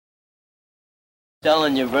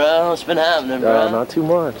Telling you, bro. What's been happening, bro? Not too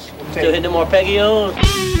much. Still hitting more Peggy-O's?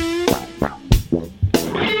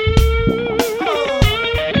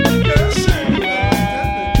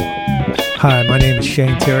 Hi, my name is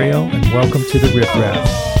Shane Theriault, and welcome to the Riff Raff.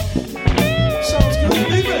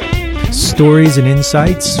 Stories and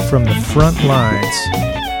insights from the front lines.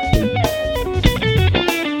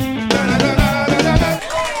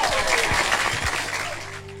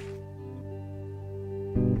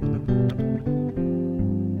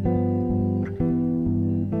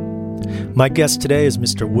 My guest today is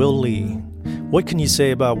Mr. Will Lee. What can you say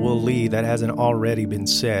about Will Lee that hasn't already been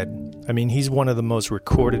said? I mean, he's one of the most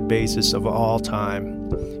recorded bassists of all time.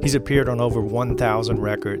 He's appeared on over 1,000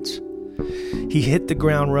 records. He hit the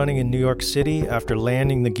ground running in New York City after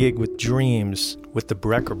landing the gig with Dreams with the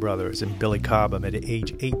Brecker Brothers and Billy Cobham at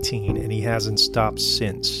age 18, and he hasn't stopped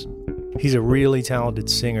since. He's a really talented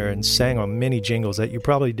singer and sang on many jingles that you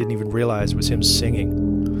probably didn't even realize was him singing.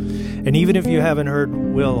 And even if you haven't heard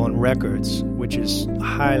Will on records, which is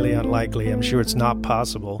highly unlikely, I'm sure it's not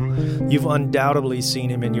possible, you've undoubtedly seen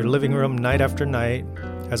him in your living room night after night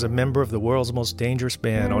as a member of the world's most dangerous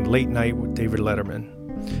band on Late Night with David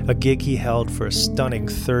Letterman, a gig he held for a stunning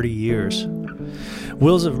 30 years.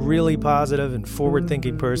 Will's a really positive and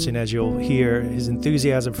forward-thinking person, as you'll hear. His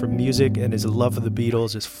enthusiasm for music and his love of the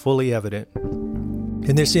Beatles is fully evident.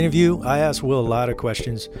 In this interview, I asked Will a lot of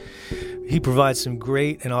questions. He provides some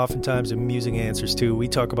great and oftentimes amusing answers too. We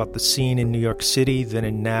talk about the scene in New York City, then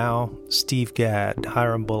and now, Steve Gadd,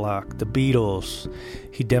 Hiram Bullock, the Beatles.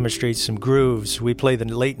 He demonstrates some grooves. We play the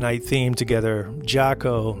late night theme together,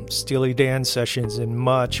 Jocko, Steely Dan sessions, and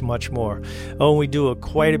much, much more. Oh, and we do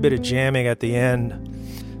quite a bit of jamming at the end.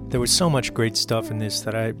 There was so much great stuff in this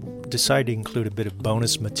that I decided to include a bit of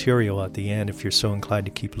bonus material at the end if you're so inclined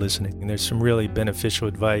to keep listening. And there's some really beneficial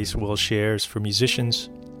advice Will shares for musicians.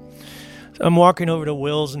 I'm walking over to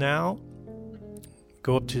Will's now,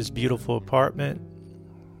 go up to his beautiful apartment,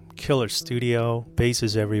 killer studio,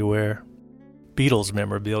 basses everywhere, Beatles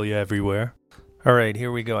memorabilia everywhere. All right,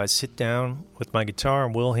 here we go. I sit down with my guitar,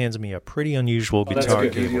 and Will hands me a pretty unusual guitar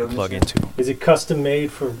cable to plug into. Is it custom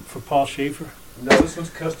made for Paul Schaefer? No, this one's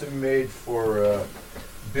custom made for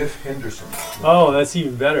Biff Henderson. Oh, that's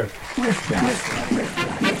even better.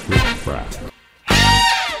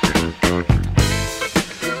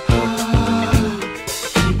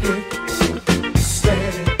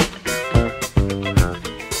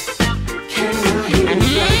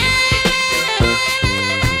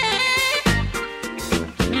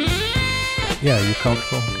 Yeah, you're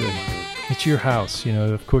comfortable? Good. It's your house,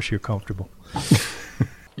 of course you're comfortable.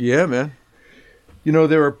 Yeah, man.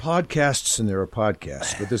 There are podcasts and there are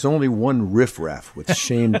podcasts, but there's only one Riff Raff with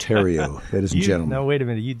Shane Theriault, ladies and gentlemen. Now, wait a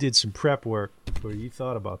minute. You did some prep work before you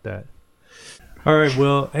thought about that. All right,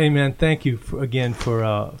 Will. Hey, man, thank you again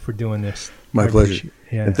for doing this. My pleasure.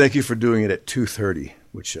 Yeah. And thank you for doing it at 2:30,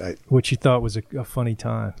 which you thought was a funny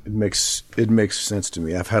time. It makes sense to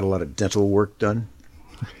me. I've had a lot of dental work done.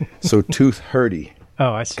 So 2:30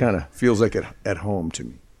 I see. Kind of feels like at home to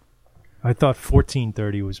me. I thought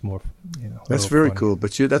 14:30 was more, That's very funny. cool,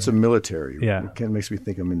 but that's a military. Yeah. It kind of makes me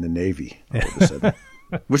think I'm in the Navy all of a sudden,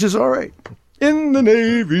 which is all right. In the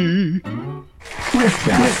Navy.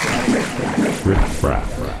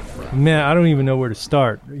 Man, I don't even know where to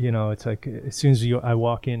start. It's like as soon as I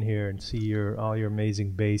walk in here and see all your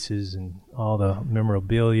amazing basses and all the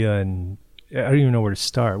memorabilia, and I don't even know where to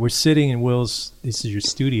start. We're sitting in Will's. This is your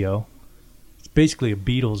studio. It's basically a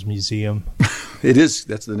Beatles museum. It is.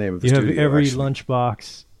 That's the name of the studio. You have every actually.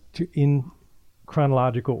 lunchbox in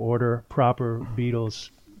chronological order, proper Beatles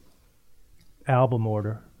album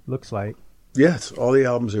order, looks like. Yes, all the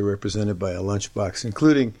albums are represented by a lunchbox,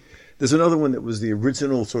 including, there's another one that was the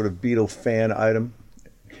original sort of Beatle fan item,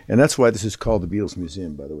 and that's why this is called the Beatles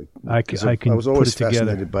Museum, by the way. I was always put it fascinated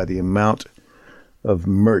together by the amount of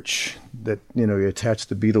merch that, you attach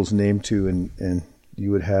the Beatles name to, and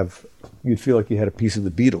you'd feel like you had a piece of the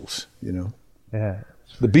Beatles, Yeah.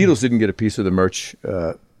 The Beatles didn't get a piece of the merch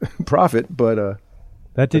profit, but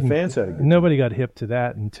that didn't. The fans had a good nobody got hip to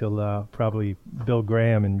that until probably Bill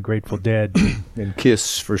Graham and Grateful Dead and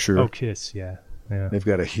Kiss for sure. Oh, Kiss, yeah. They've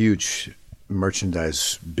got a huge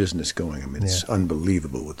merchandise business going. I mean, it's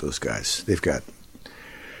unbelievable with those guys. They've got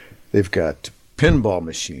pinball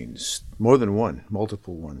machines, more than one,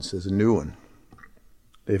 multiple ones. There's a new one.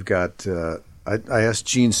 They've got. I asked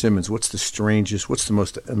Gene Simmons, what's the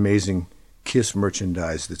most amazing Kiss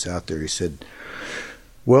merchandise that's out there? He said,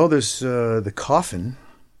 well, there's the coffin,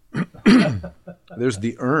 there's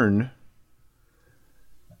the urn,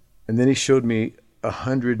 and then he showed me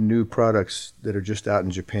 100 new products that are just out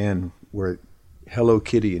in Japan where Hello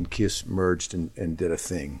Kitty and Kiss merged and did a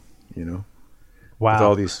thing, you know? Wow. With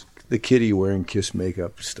all the Kitty wearing Kiss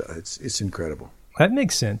makeup stuff. It's incredible. That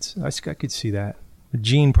makes sense. I could see that.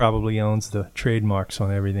 Gene probably owns the trademarks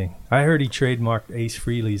on everything. I heard he trademarked Ace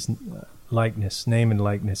Frehley's likeness, name and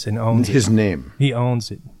likeness, and owns his name. He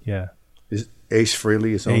owns it, yeah. Ace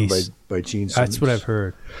Frehley is owned by Gene Simmons. That's what I've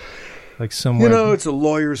heard. Like somewhere. You know, it's a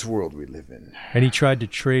lawyer's world we live in. And he tried to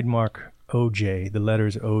trademark OJ, the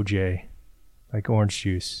letters OJ, like orange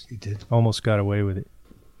juice. He did. Almost got away with it.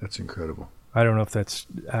 That's incredible. I don't know if that's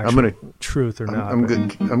actual truth or not. I'm going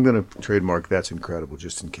to trademark That's Incredible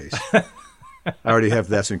just in case. I already have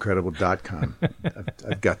that'sincredible.com.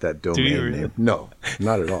 I've got that domain Do you really? name. No,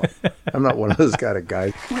 not at all. I'm not one of those kind of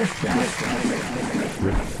guys.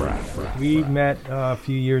 We met a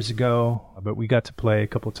few years ago, but we got to play a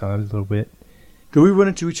couple times, a little bit. Did we run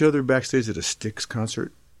into each other backstage at a Styx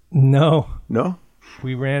concert? No. No?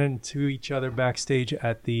 We ran into each other backstage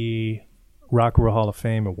at the Rock and Roll Hall of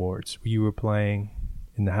Fame Awards. You were playing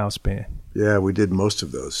in the house band. Yeah, we did most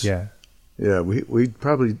of those. Yeah. Yeah, we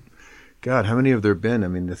probably... God, how many have there been? I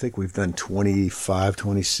mean, I think we've done 25,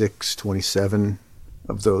 26, 27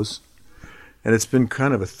 of those. And it's been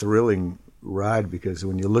kind of a thrilling ride because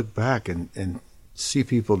when you look back and see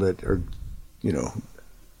people that are, you know,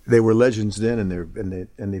 they were legends then and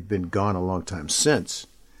they've been gone a long time since.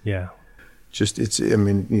 Yeah. Just, I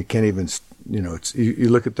mean, you can't even, you know, you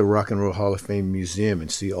look at the Rock and Roll Hall of Fame Museum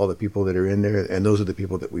and see all the people that are in there, and those are the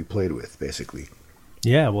people that we played with, basically.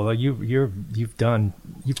 Yeah, well, you've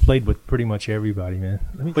played with pretty much everybody, man.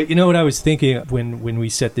 But you know what I was thinking when we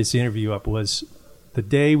set this interview up was the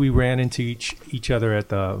day we ran into each other at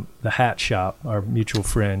the hat shop, our mutual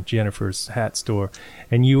friend Jennifer's hat store,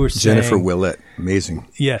 and you were saying Jennifer Willett, amazing,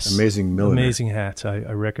 yes, amazing milliner, amazing hats. I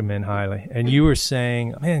recommend highly. And you were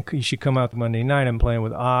saying, man, you should come out Monday night. I'm playing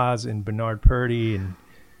with Oz and Bernard Purdy and.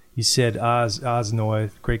 You said Oz Noy,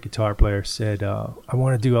 great guitar player, said, I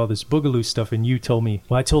want to do all this boogaloo stuff. And you told me,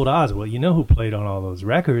 well, I told Oz, well, you know who played on all those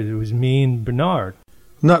records? It was me and Bernard.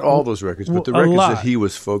 Not all those records, but the a records lot. that he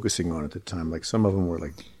was focusing on at the time. Like some of them were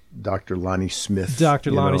like Dr. Lonnie Smith.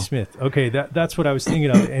 Dr. Lonnie Smith. Okay, that's what I was thinking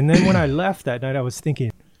of. And then when I left that night, I was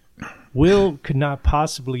thinking, Will could not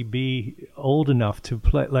possibly be old enough to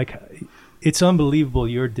play. Like, it's unbelievable,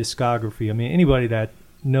 your discography. I mean, anybody that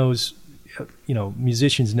knows... You know,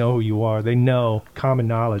 musicians know who you are. They know common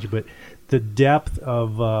knowledge, but the depth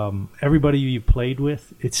of everybody you played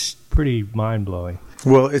with, it's pretty mind-blowing.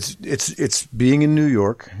 Well, it's being in New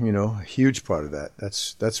York, you know, a huge part of that.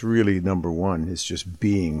 That's really number one, is just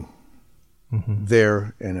being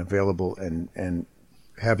there and available and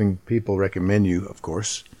having people recommend you, of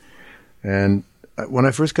course. And when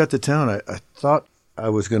I first got to town, I thought I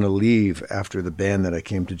was going to leave after the band that I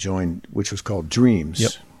came to join, which was called Dreams.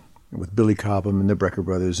 Yep. With Billy Cobham and the Brecker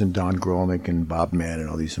Brothers and Don Grolnick and Bob Mann and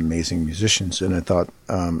all these amazing musicians. And I thought,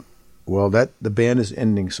 well, the band is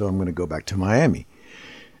ending, so I'm going to go back to Miami.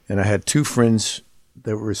 And I had two friends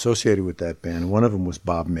that were associated with that band. One of them was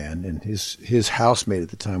Bob Mann, and his housemate at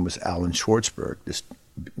the time was Alan Schwartzberg, this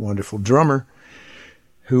wonderful drummer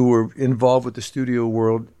who were involved with the studio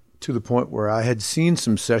world to the point where I had seen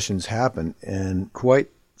some sessions happen. And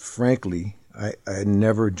quite frankly, I had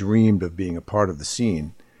never dreamed of being a part of the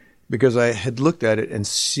scene, because I had looked at it and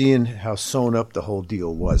seen how sewn up the whole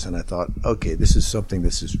deal was. And I thought, okay, this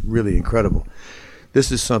is really incredible. This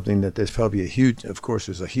is something that there's probably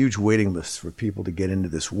there's a huge waiting list for people to get into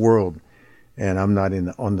this world. And I'm not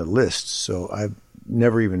on the list. So I've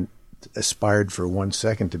never even aspired for 1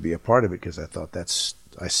 second to be a part of it, because I thought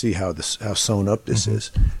I see how sewn up this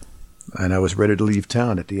is. And I was ready to leave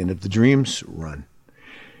town at the end of the Dreams run.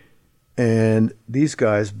 And these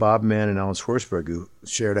guys, Bob Mann and Alan Schwartzberg, who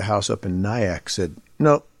shared a house up in Nyack, said,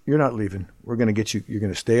 no, you're not leaving. We're going to get you. You're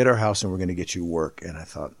going to stay at our house, and we're going to get you work. And I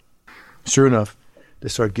thought, sure enough, they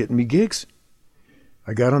started getting me gigs.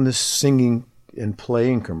 I got on this singing and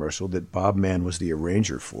playing commercial that Bob Mann was the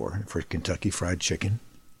arranger for Kentucky Fried Chicken.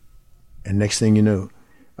 And next thing you know,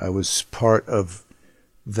 I was part of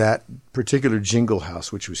that particular jingle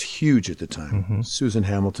house, which was huge at the time. Susan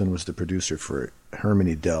Hamilton was the producer for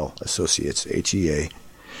Herman Dell Associates, HEA.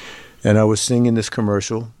 And I was singing this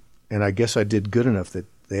commercial, and I guess I did good enough that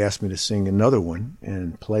they asked me to sing another one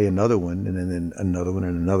and play another one, and then another one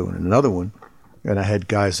and another one and another one. And I had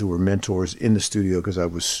guys who were mentors in the studio, because I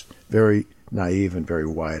was very naive and very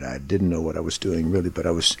wide-eyed. Didn't know what I was doing really, but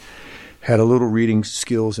I had a little reading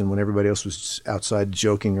skills, and when everybody else was outside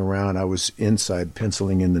joking around, I was inside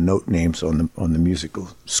penciling in the note names on the musical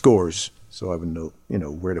scores, so I would know,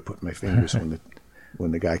 where to put my fingers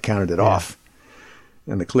when the guy counted it off,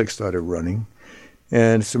 and the click started running.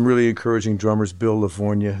 And some really encouraging drummers. Bill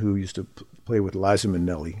Livornia, who used to play with Liza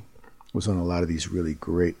Minnelli, was on a lot of these really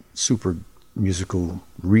great, super musical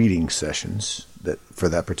reading sessions for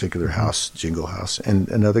that particular house, Jingle House, and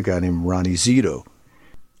another guy named Ronnie Zito.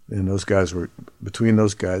 And those guys were, between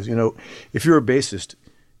those guys, if you're a bassist,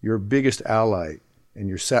 your biggest ally and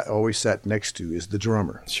you're always sat next to is the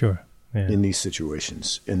drummer. Sure. Yeah. In these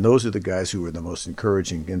situations. And those are the guys who were the most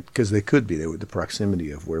encouraging, because they were the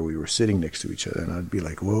proximity of where we were sitting next to each other. And I'd be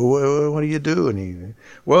like, whoa, what do you do? And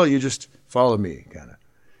you just follow me, kind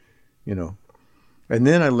of, And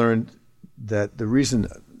then I learned that the reason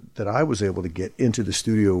that I was able to get into the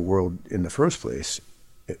studio world in the first place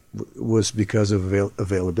was because of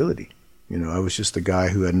availability. I was just a guy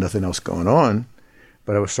who had nothing else going on,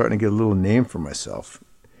 but I was starting to get a little name for myself.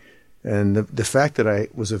 And the fact that I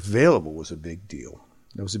was available was a big deal.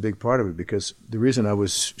 That was a big part of it, because the reason I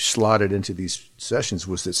was slotted into these sessions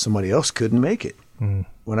was that somebody else couldn't make it. Mm.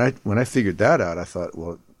 When I figured that out, I thought,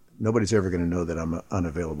 well, nobody's ever going to know that I'm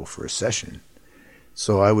unavailable for a session.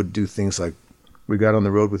 So I would do things like, we got on the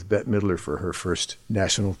road with Bette Midler for her first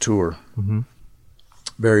national tour. Mm-hmm.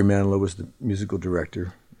 Barry Manilow was her musical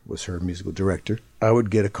director. I would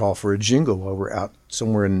get a call for a jingle while we're out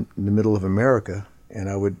somewhere in the middle of America, and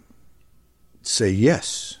I would say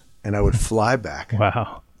yes, and I would fly back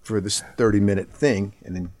for this 30-minute thing,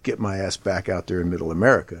 and then get my ass back out there in Middle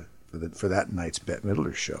America for that night's Bette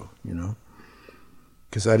Midler show,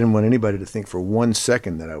 because I didn't want anybody to think for 1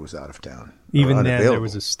 second that I was out of town. Even then, there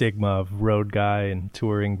was a stigma of road guy and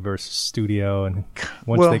touring versus studio, and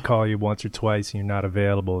once they call you once or twice and you're not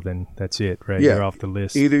available, then that's it, right? Yeah, you're off the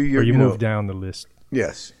list. Either you move down the list.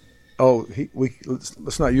 Yes. Oh,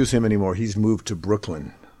 let's not use him anymore. He's moved to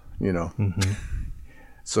Brooklyn. Mm-hmm.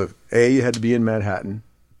 So A, you had to be in Manhattan,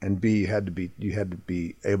 and B, you had to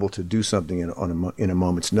be able to do something in a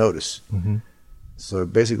moment's notice. Mm-hmm. So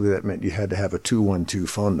basically, that meant you had to have a 212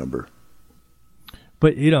 phone number.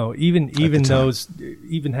 But even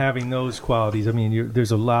having those qualities, I mean,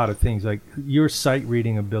 there's a lot of things like your sight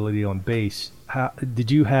reading ability on bass.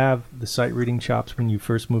 Did you have the sight reading chops when you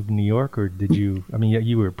first moved to New York, or did you? I mean,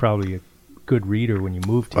 you were probably a good reader when you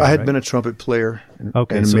moved here. I had been a trumpet player and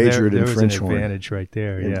so majored in French horn. There was an advantage right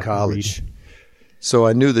there in college. Reading. So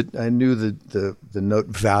I knew the note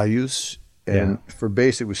values, and for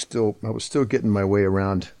bass I was still getting my way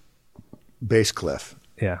around bass clef.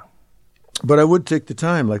 Yeah. But I would take the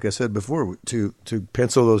time, like I said before, to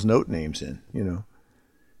pencil those note names in,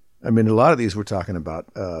 I mean, a lot of these we're talking about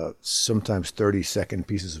sometimes 30-second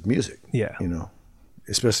pieces of music. Yeah.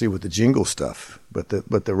 Especially with the jingle stuff, but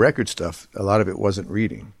the record stuff, a lot of it wasn't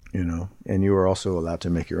reading, and you were also allowed to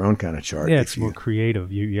make your own kind of chart. Yeah, it's more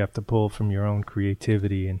creative. You have to pull from your own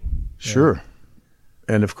creativity and sure,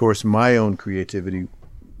 and of course my own creativity.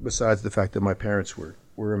 Besides the fact that my parents were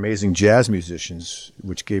amazing jazz musicians,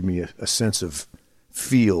 which gave me a sense of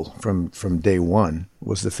feel from day one,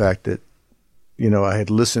 was the fact that I had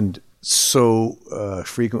listened so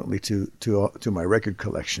frequently to my record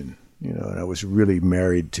collection. And I was really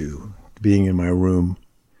married to being in my room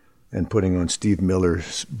and putting on Steve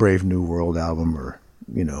Miller's Brave New World album, or,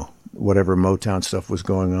 whatever Motown stuff was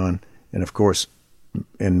going on. And of course,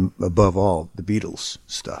 and above all, the Beatles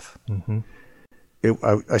stuff. Mm-hmm.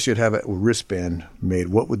 I should have a wristband made.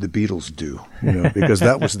 What would the Beatles do? Because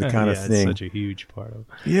that was the kind of thing. It's such a huge part of it.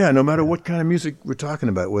 Yeah, no matter what kind of music we're talking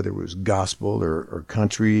about, whether it was gospel or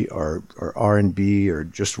country or R&B or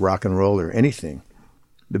just rock and roll or anything,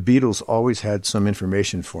 the Beatles always had some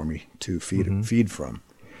information for me to feed from.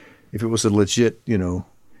 If it was a legit,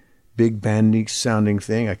 big bandy sounding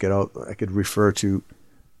thing, I could refer to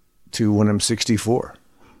When I'm 64,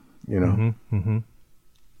 Mm-hmm. Mm-hmm.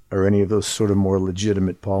 or any of those sort of more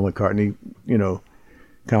legitimate Paul McCartney,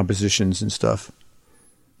 compositions and stuff.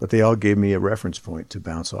 But they all gave me a reference point to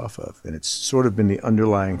bounce off of, and it's sort of been the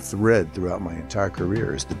underlying thread throughout my entire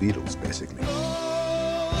career is the Beatles, basically.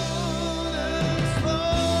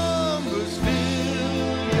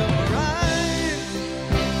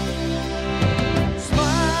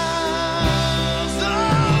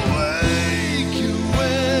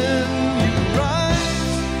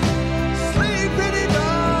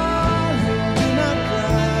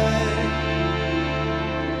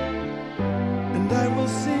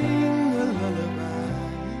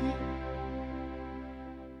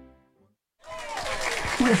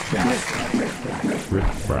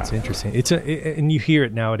 That's interesting. And you hear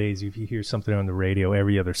it nowadays. If you hear something on the radio,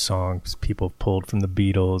 every other song, people pulled from the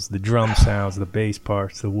Beatles, the drum sounds, the bass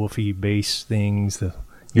parts, the woofy bass things.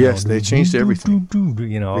 They changed everything.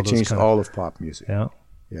 All they changed all of pop music. Yeah.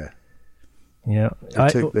 Yeah. Yeah.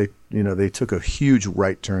 They took a huge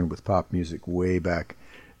right turn with pop music way back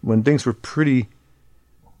when things were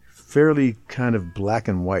fairly kind of black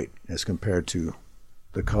and white as compared to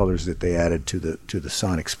the colors that they added to the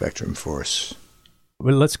sonic spectrum for us.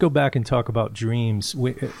 Well, let's go back and talk about Dreams.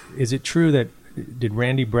 Is it true that did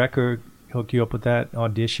Randy Brecker hook you up with that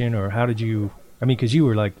audition, or how did you? I mean, because you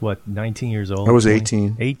were like what, 19 years old? I was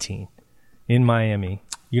 18. 18 in Miami,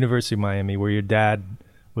 University of Miami, where your dad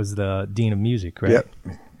was the dean of music, right? Yep.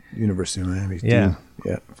 University of Miami. Yeah. Dean.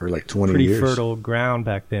 Yeah, for like 20 Pretty years. Pretty fertile ground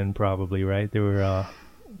back then, probably, right? There were a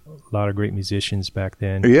lot of great musicians back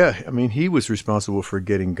then. Yeah, I mean, he was responsible for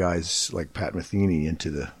getting guys like Pat Metheny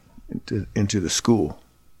into the school.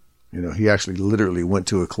 You know, he actually literally went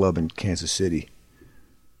to a club in Kansas City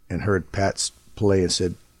and heard Pat's play and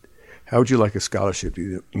said, "How would you like a scholarship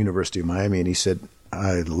to the University of Miami?" And he said,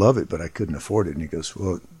 "I'd love it, but I couldn't afford it." And he goes,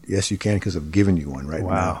 "Well, yes, you can, because I've given you one right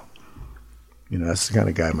now." You know, that's the kind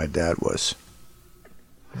of guy my dad was.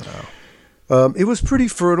 Wow. It was pretty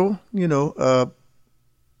fertile, you know.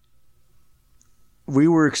 We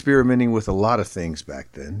were experimenting with a lot of things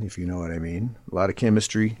back then, if you know what I mean. A lot of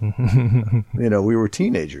chemistry. You know, we were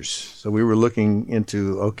teenagers, so we were looking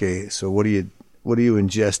into, okay, so what do you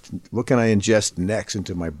ingest? What can I ingest next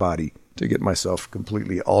into my body to get myself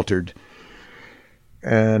completely altered?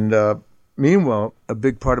 And meanwhile, a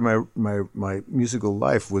big part of my musical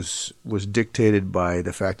life was dictated by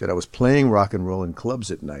the fact that I was playing rock and roll in clubs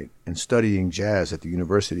at night and studying jazz at the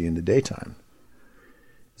university in the daytime.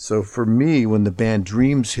 So for me, when the band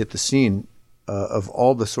Dreams hit the scene, of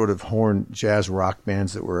all the sort of horn jazz rock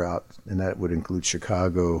bands that were out, and that would include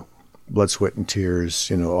Chicago, Blood, Sweat, and Tears,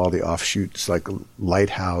 you know, all the offshoots like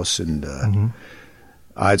Lighthouse and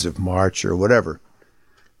Ides of March or whatever,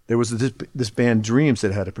 there was this band Dreams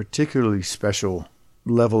that had a particularly special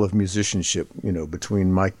level of musicianship, you know,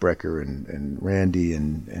 between Mike Brecker and Randy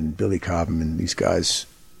and Billy Cobham and these guys.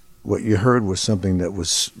 What you heard was something that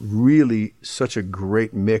was really such a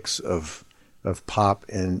great mix of pop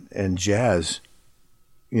and jazz,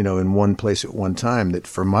 you know, in one place at one time, that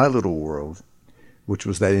for my little world, which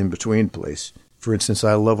was that in-between place. For instance,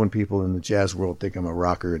 I love when people in the jazz world think I'm a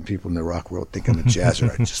rocker and people in the rock world think I'm a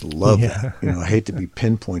jazzer. I just love that. You know, I hate to be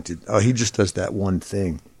pinpointed. Oh, he just does that one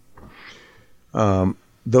thing.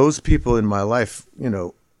 Those people in my life, you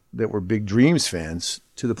know, that were big Dreams fans,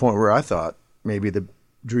 to the point where I thought maybe the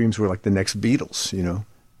Dreams were like the next Beatles, you know.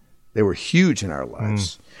 They were huge in our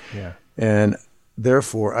lives. Yeah. And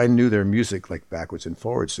therefore, I knew their music like backwards and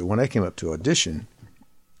forwards. So when I came up to audition,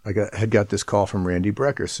 I had got this call from Randy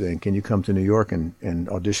Brecker saying, "Can you come to New York and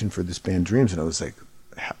audition for this band Dreams?" And I was like,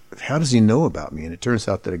 how does he know about me? And it turns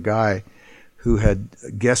out that a guy who had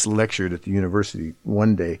guest lectured at the university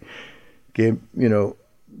one day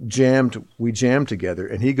we jammed together,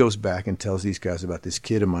 and he goes back and tells these guys about this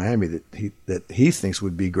kid in Miami that he thinks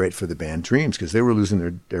would be great for the band Dreams, because they were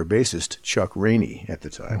losing their bassist, Chuck Rainey, at the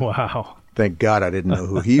time. Wow. Thank God I didn't know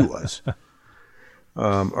who he was.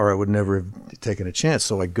 Or I would never have taken a chance.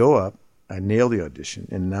 So I go up, I nail the audition,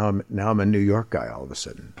 and now I'm a New York guy all of a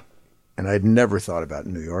sudden. And I'd never thought about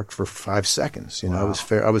New York for 5 seconds. You know,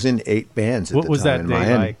 Wow. I was in 8 bands at the time. What was that in day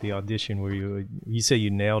Miami. like, the audition, where you say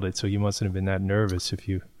you nailed it, so you mustn't have been that nervous.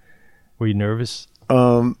 Were you nervous?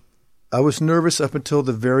 I was nervous up until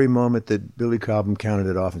the very moment that Billy Cobham counted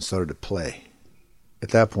it off and started to play. At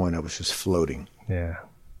that point, I was just floating. Yeah.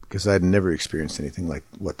 Because I'd never experienced anything like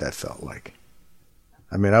what that felt like.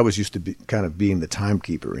 I mean, I was used to kind of being the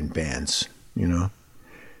timekeeper in bands, you know,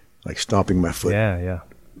 like stomping my foot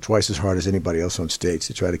twice as hard as anybody else on stage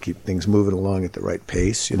to try to keep things moving along at the right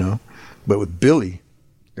pace, you know. But with Billy,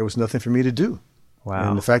 there was nothing for me to do. Wow.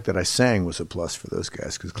 And the fact that I sang was a plus for those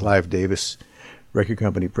guys, because Clive Davis, record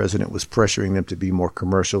company president, was pressuring them to be more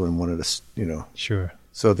commercial and wanted us, you know. Sure.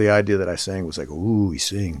 So the idea that I sang was like, ooh, he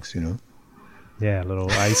sings, you know. Yeah, a little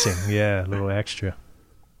icing. Yeah, a little extra.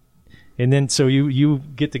 And then so you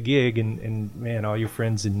get the gig, and man, all your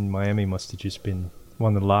friends in Miami must have just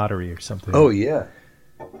won the lottery or something. Oh, yeah.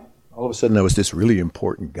 All of a sudden, I was this really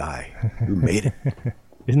important guy who made it.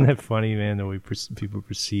 Isn't that funny, man, the way people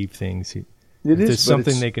perceive things? There's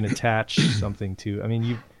something they can attach something to. I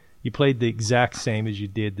mean, you played the exact same as you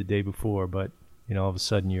did the day before, but, you know, all of a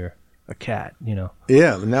sudden you're a cat, you know.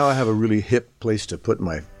 Yeah, now I have a really hip place to put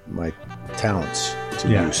my talents to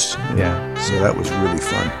use. Yeah. So that was really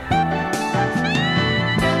fun.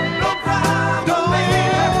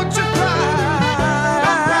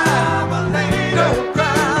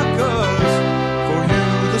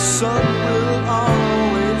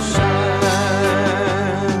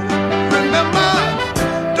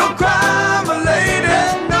 Don't cry, my lady,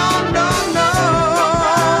 no, no, no,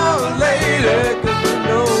 lady.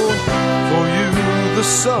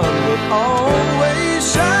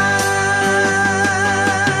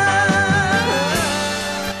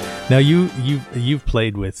 Now you've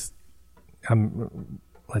played with,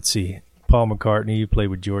 let's see, Paul McCartney. You played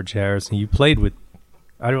with George Harrison. You played with,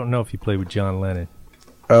 I don't know if you played with John Lennon.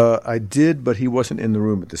 I did, but he wasn't in the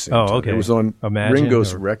room at the same time. Oh, okay. It was on Imagine,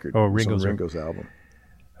 Ringo's record. Oh, It was on Ringo's Ringo's album.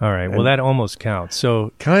 All right. Well, that almost counts.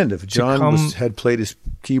 So Kind of. John had played his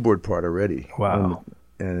keyboard part already. Wow.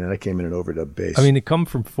 And I came in and overdub bass. I mean, to come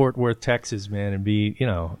from Fort Worth, Texas, man, and be,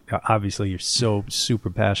 obviously you're so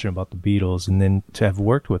super passionate about the Beatles, and then to have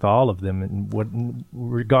worked with all of them, and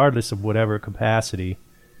regardless of whatever capacity,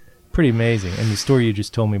 pretty amazing. And the story you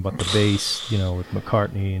just told me about the bass, with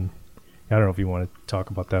McCartney, and I don't know if you want to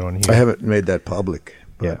talk about that on here. I haven't made that public,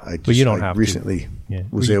 but but you don't have recently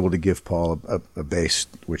was able to give Paul a bass,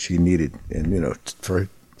 which he needed, and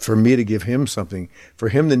for me to give him something, for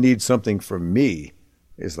him to need something from me,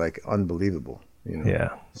 is like unbelievable. Yeah.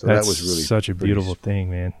 So that was really such a beautiful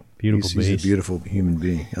thing, man. Beautiful bass. He's a beautiful human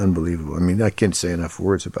being. Unbelievable. I mean, I can't say enough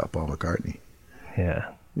words about Paul McCartney.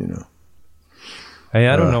 Yeah.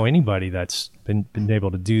 I don't know anybody that's been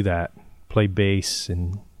able to do that, play bass,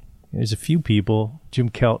 and there's a few people, Jim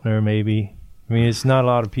Keltner maybe. I mean, it's not a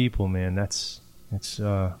lot of people, man.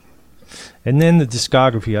 And then the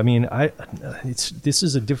discography. I mean, this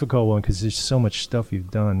is a difficult one because there's so much stuff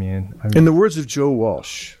you've done, man. In the words of Joe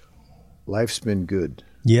Walsh, life's been good.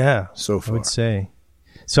 Yeah, so far. I would say.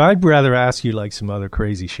 So I'd rather ask you like some other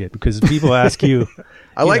crazy shit, because if people ask you,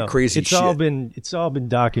 I like crazy shit. It's all been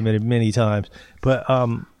documented many times. But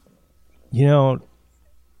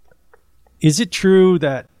is it true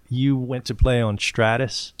that you went to play on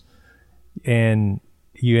Stratus and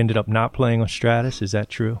you ended up not playing on Stratus? Is that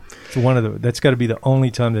true? That's got to be the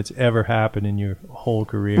only time that's ever happened in your whole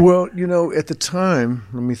career. Well, at the time,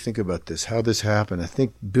 let me think about this, how this happened. I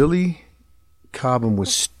think Billy Cobham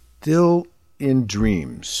was still in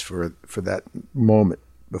Dreams for that moment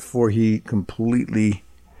before he completely,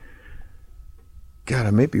 God,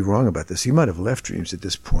 I may be wrong about this. He might have left Dreams at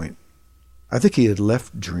this point. I think he had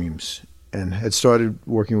left Dreams and had started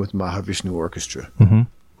working with Mahavishnu Orchestra. Mm-hmm.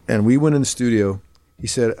 And we went in the studio. He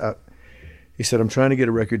said, I'm trying to get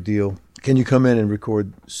a record deal. Can you come in and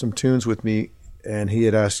record some tunes with me? And he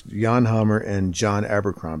had asked Jan Hammer and John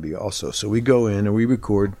Abercrombie also. So we go in and we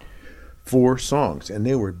record 4 songs, and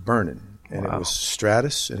they were burning. And It was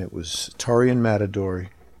Stratus, and it was Tarian Matador,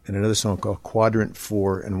 and another song called Quadrant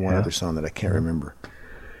 4, and one other song that I can't remember.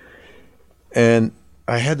 And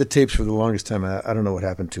I had the tapes for the longest time. I don't know what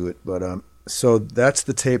happened to it, but so that's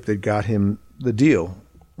the tape that got him the deal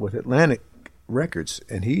with Atlantic Records.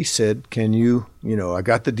 And he said, "Can you? I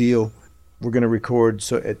got the deal. We're going to record on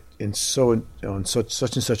such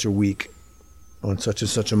and such a week, on such and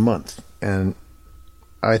such a month." And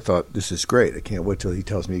I thought, this is great. I can't wait till he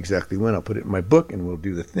tells me exactly when. I'll put it in my book, and we'll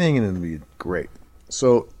do the thing, and it'll be great.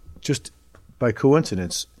 So just by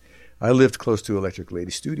coincidence, I lived close to Electric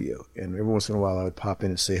Lady Studio, and every once in a while I would pop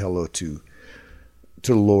in and say hello to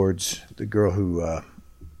Lourdes, the girl who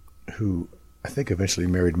I think eventually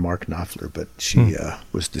married Mark Knopfler, but she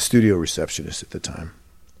was the studio receptionist at the time.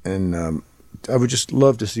 And I would just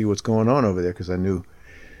love to see what's going on over there, because I knew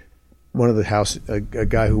one of the house, a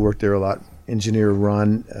guy who worked there a lot, engineer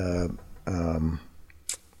Ron,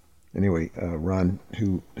 Ron,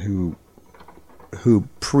 who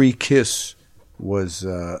pre-Kiss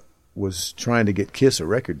was trying to get Kiss a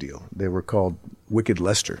record deal. They were called Wicked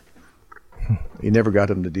Lester. He never got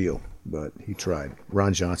them the deal, but he tried.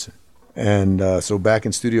 Ron Johnson. And so back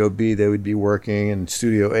in Studio B, they would be working, and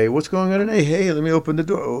Studio A, what's going on in A? Hey, let me open the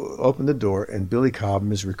door. And Billy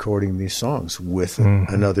Cobham is recording these songs with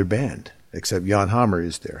another band, except Jan Hammer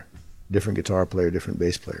is there. Different guitar player, different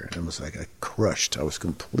bass player. And I was like, I was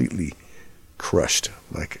completely crushed.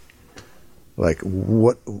 Like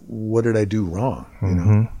what did I do wrong?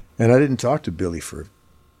 And I didn't talk to Billy for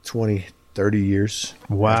 20, 30 years.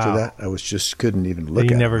 Wow. After that, I was just couldn't even look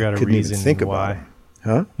at it. You never got a reason think why? About it.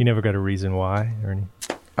 Huh? You never got a reason why or anything?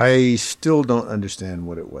 I still don't understand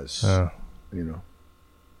what it was.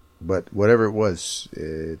 But whatever it was,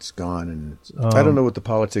 it's gone. And I don't know what the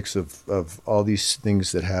politics of all these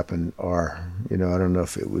things that happen are. I don't know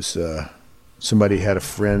if it was somebody had a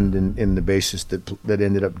friend in the bassist that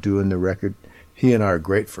ended up doing the record. He and I are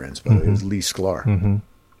great friends, but it was Lee Sklar. Mm-hmm.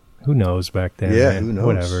 Who knows back then? Yeah, man? Who knows?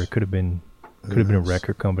 Whatever. It could have been a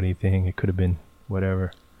record company thing. It could have been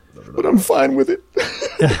whatever. But I'm fine with it.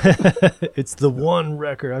 It's the one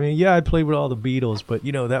record. I mean, I played with all the Beatles, but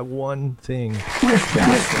that one thing.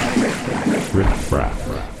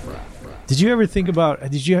 Did you ever think about?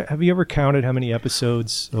 Have you ever counted how many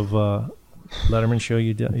episodes of Letterman show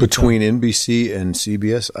you did? Between NBC and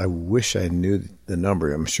CBS, I wish I knew the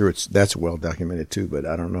number. I'm sure that's well documented too, but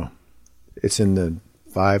I don't know. It's in the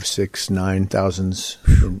 5, 6,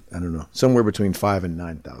 9,000s. I don't know, somewhere between 5 and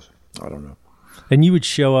 9,000. I don't know. And you would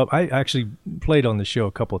show up. I actually played on the show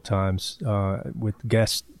a couple of times with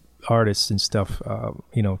guest artists and stuff.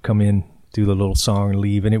 Come in, do the little song, and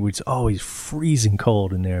leave, and it was always freezing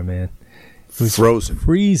cold in there, man. It was frozen,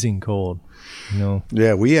 freezing cold.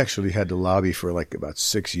 Yeah, we actually had to lobby for like about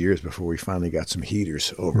 6 years before we finally got some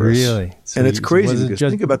heaters over us. Really? So and it's crazy because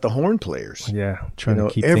think about the horn players. Yeah, trying to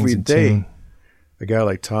keep every things in day. tune. A guy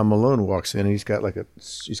like Tom Malone walks in and he's got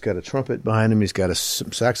a trumpet behind him. He's got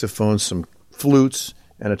some saxophone, some flutes,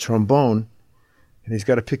 and a trombone, and he's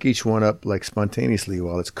got to pick each one up like spontaneously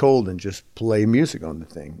while it's cold and just play music on the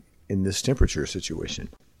thing in this temperature situation.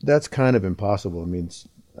 That's kind of impossible. I mean,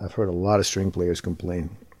 I've heard a lot of string players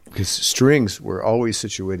complain because strings were always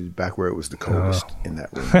situated back where it was the coldest in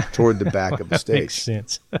that room, toward the back of the stage. Makes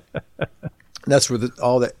sense. That's where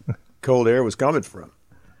all that cold air was coming from.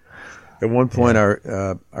 At one point,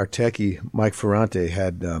 our techie, Mike Ferrante,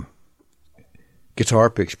 had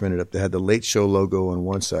guitar picks printed up. They had the Late Show logo on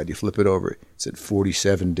one side. You flip it over, it said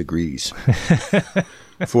 47 degrees.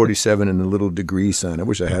 47 and the little degree sign. I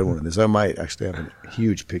wish I had one of those. I might actually have a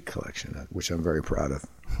huge pick collection, which I'm very proud of.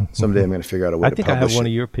 Someday I'm going to figure out a way to publish it. I think I have one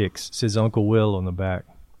of your picks. It says Uncle Will on the back.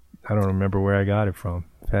 I don't remember where I got it from.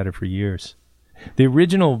 I've had it for years. The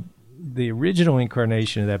original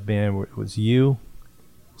incarnation of that band was you,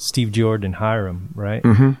 Steve Jordan, and Hiram, right?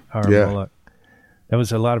 Mm-hmm. Hiram Bullock. That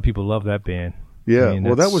was a lot of people love that band. Yeah, I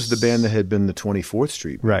mean, that was the band that had been the 24th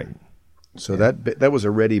Street band. Right. So that was a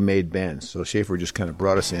ready-made band. So Schaefer just kind of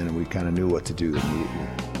brought us in, and we kind of knew what to do immediately.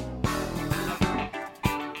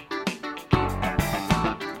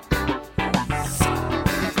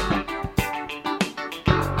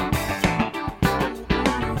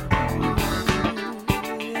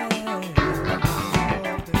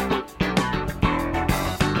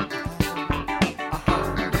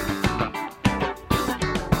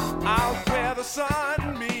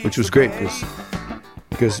 Which was great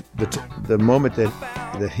because the moment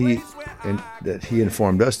that he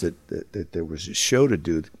informed us that there was a show to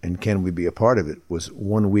do and can we be a part of it was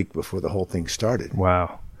 1 week before the whole thing started.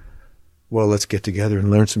 Wow. Well, let's get together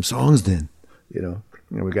and learn some songs then.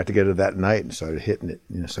 We got together that night and started hitting it.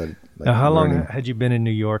 Now, how long had you been in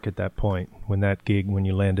New York at that point when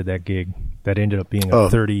you landed that gig that ended up being a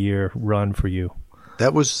 30-year run for you?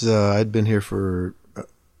 That was I'd been here for.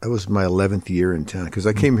 That was my 11th year in town because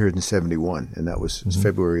I came here in 1971, and that was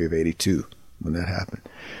February of '82 when that happened.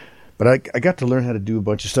 But I got to learn how to do a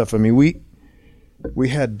bunch of stuff. I mean, we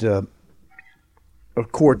had a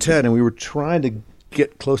quartet, and we were trying to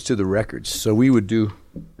get close to the records. So we would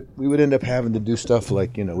end up having to do stuff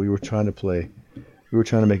like we were trying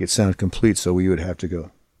to make it sound complete. So we would have to go.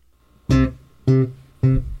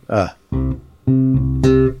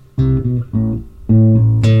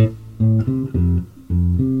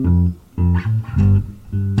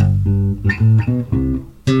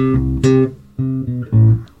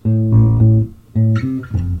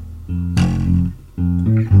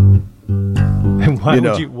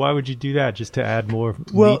 Why would you do that? Just to add more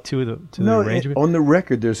meat to the arrangement? On the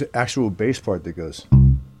record, there's an actual bass part that goes.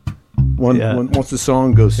 Once the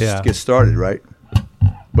song gets started, right?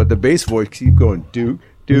 But the bass voice keep going do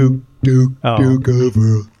do do do go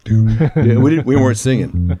do. Yeah, we weren't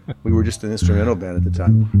singing. We were just an instrumental band at the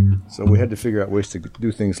time, so we had to figure out ways to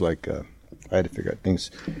do things like. I had to figure out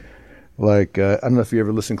things like I don't know if you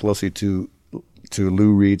ever listen closely to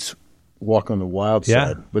Lou Reed's "Walk on the Wild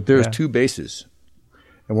Side," but there's two basses.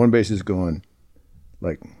 And one bass is going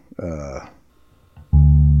like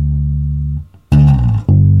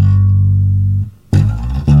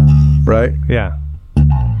right? Yeah.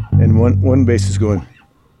 And one bass is going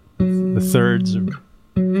the thirds are...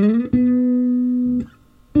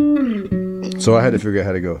 So I had to figure out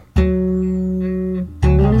how to go.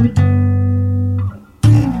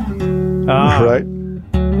 Right?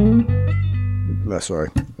 Sorry.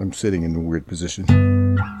 I'm sitting in a weird position.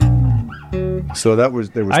 So there was.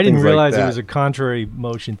 I didn't realize there was a contrary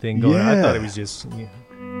motion thing going on. I thought it was just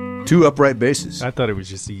two upright basses. I thought it was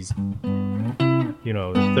just these,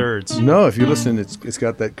 thirds. No, if you listen, it's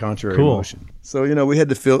got that contrary motion. So we had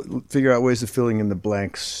to figure out ways of filling in the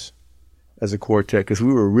blanks as a quartet because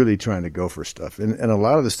we were really trying to go for stuff, and a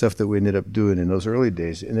lot of the stuff that we ended up doing in those early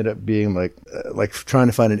days ended up being like trying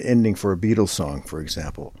to find an ending for a Beatles song, for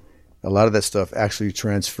example. A lot of that stuff actually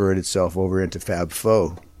transferred itself over into Fab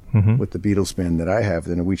Four. Mm-hmm. With the Beatles band that I have,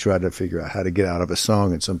 then we tried to figure out how to get out of a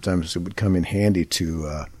song, and sometimes it would come in handy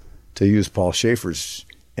to use Paul Schaefer's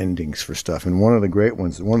endings for stuff. And one of the great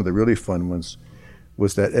ones, one of the really fun ones,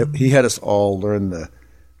 was that he had us all learn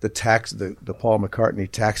the Paul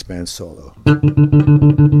McCartney tax band solo.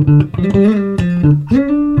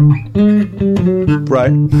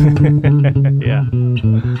 Right. Yeah.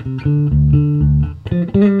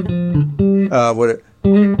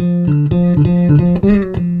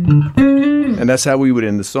 And that's how we would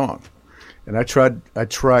end the song. And I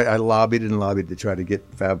lobbied to try to get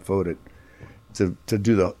Fab Four to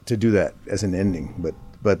do that as an ending,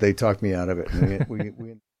 but they talked me out of it.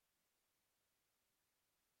 And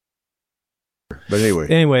but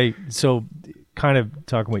anyway, so kind of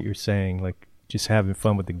talking what you're saying, like just having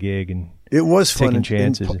fun with the gig and it was fun. Taking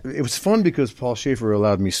chances. It was fun because Paul Schaefer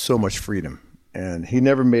allowed me so much freedom, and he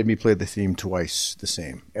never made me play the theme twice the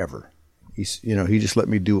same ever. He just let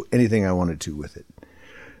me do anything I wanted to with it,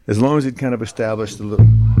 as long as it kind of established some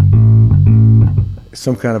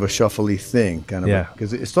kind of a shuffly thing,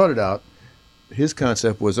 because it started out. His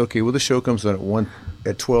concept was, okay, well, the show comes on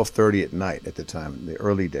at 12:30 at night at the time, in the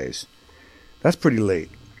early days. That's pretty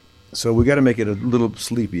late. So we got to make it a little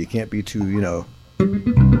sleepy. It can't be too,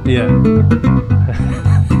 Yeah.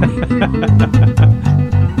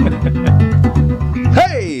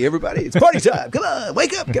 Hey, everybody, it's party time. Come on,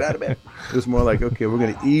 wake up, get out of bed. It was more like, okay, we're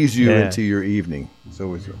going to ease you into your evening.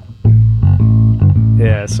 So it's...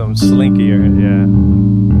 Yeah, some slinkier, yeah.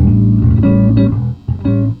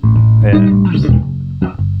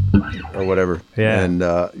 Or whatever. Yeah. And,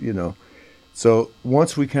 so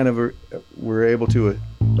once we kind of were able to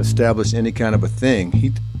establish any kind of a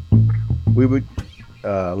thing, we would,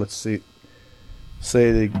 let's see,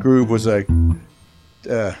 say the groove was like,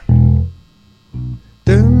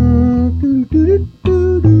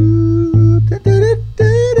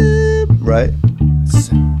 right?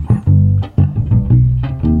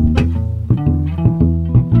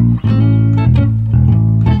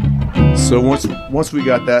 So once we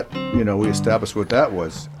got that, we established what that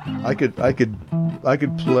was. I could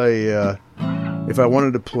play if I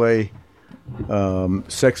wanted to play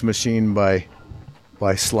 "Sex Machine" by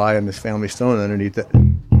Sly and the Family Stone underneath that.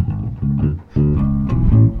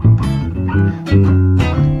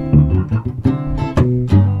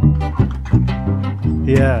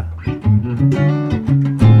 Yeah.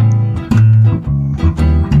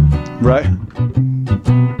 Right.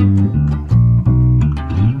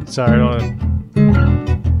 Sorry, I don't.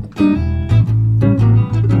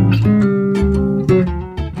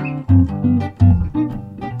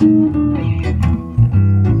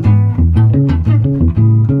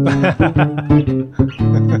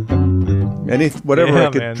 Whatever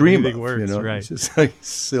I could dream of, works, right. It's just like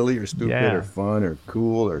silly or stupid or fun or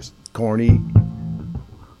cool or corny.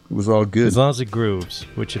 It was all good. As long as it grooves,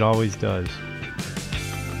 which it always does.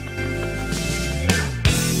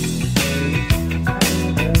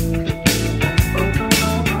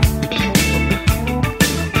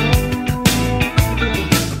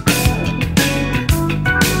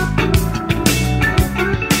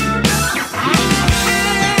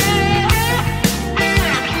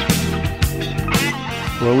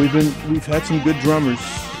 Well, we've had some good drummers.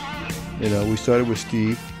 We started with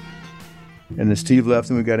Steve, and then Steve left,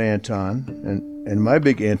 and we got Anton. And my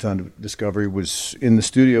big Anton discovery was in the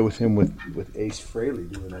studio with him with Ace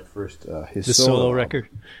Frehley doing that first his solo record,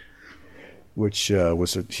 which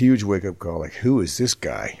was a huge wake up call. Like, who is this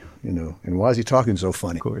guy? And why is he talking so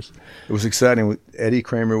funny? Of course, it was exciting. Eddie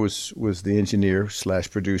Kramer was the engineer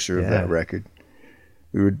 / producer of that record.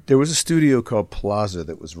 There was a studio called Plaza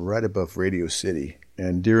that was right above Radio City.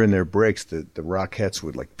 And during their breaks, the Rockettes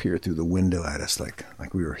would like peer through the window at us like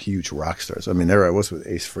we were huge rock stars. I mean, there I was with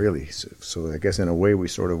Ace Frehley. So I guess in a way we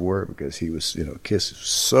sort of were, because he was, Kiss was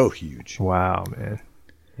so huge. Wow, man.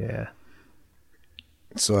 Yeah.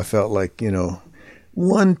 So I felt like,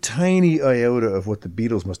 one tiny iota of what the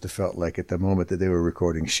Beatles must have felt like at the moment that they were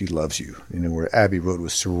recording She Loves You, where Abbey Road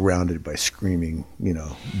was surrounded by screaming,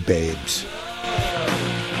 babes.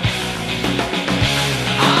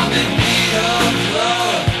 I'm in need of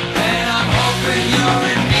love, and I'm hoping you're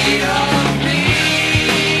in need of me.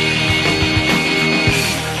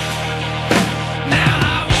 Now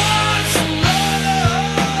I want some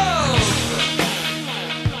love,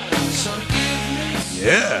 so give me some.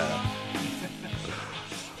 Yeah.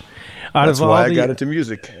 That's why I got into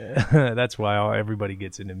music. That's why everybody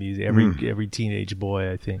gets into music. Every teenage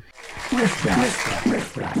boy, I think.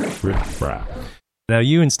 Now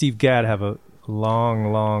you and Steve Gadd have a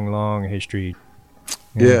long history.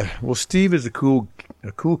 Yeah. Well, Steve is a cool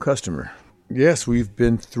customer. Yes, we've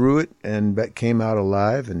been through it and came out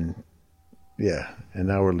alive, and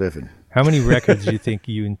now we're living. How many records do you think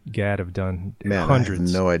you and Gadd have done? Man,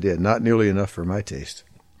 hundreds. I have no idea. Not nearly enough for my taste.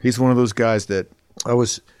 He's one of those guys that I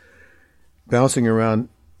was bouncing around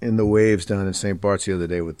in the Waves down in St. Bart's the other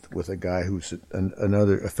day with a guy who's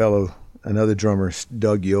another drummer,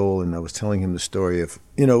 Doug Yole, and I was telling him the story of,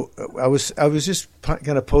 I was just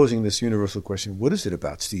kind of posing this universal question: what is it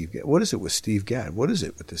about Steve Gadd? What is it with Steve Gadd? What is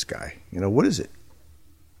it with this guy? What is it?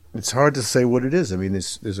 It's hard to say what it is. I mean,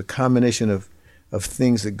 there's a combination of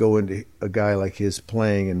things that go into a guy like his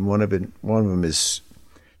playing, and one of them is,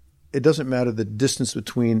 it doesn't matter the distance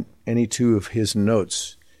between any two of his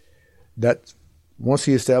notes. That once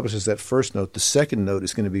he establishes that first note, the second note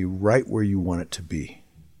is going to be right where you want it to be,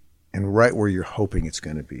 and right where you're hoping it's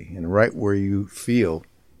going to be, and right where you feel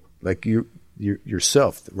like you're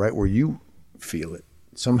yourself, right where you feel it.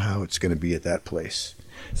 Somehow it's going to be at that place.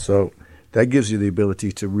 So that gives you the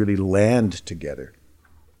ability to really land together,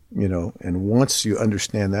 and once you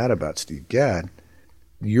understand that about Steve Gadd,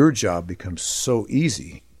 your job becomes so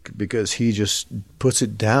easy because he just puts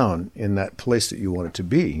it down in that place that you want it to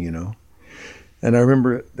be, And I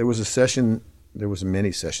remember there was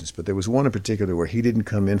many sessions, but there was one in particular where he didn't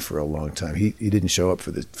come in for a long time. He didn't show up for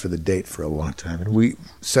the date for a long time. And we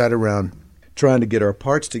sat around trying to get our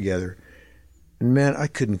parts together. And man, I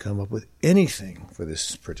couldn't come up with anything for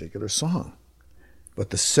this particular song. But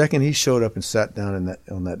the second he showed up and sat down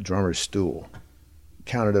on that drummer's stool,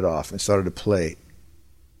 counted it off, and started to play,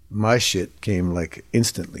 my shit came like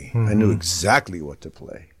instantly. Mm-hmm. I knew exactly what to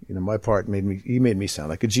play. My part made me sound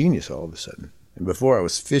like a genius all of a sudden. And before I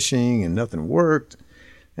was fishing and nothing worked,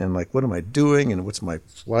 and like, what am I doing? And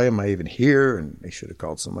why am I even here? And they should have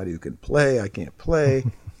called somebody who can play. I can't play,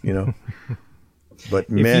 But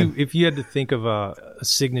man, if you had to think of a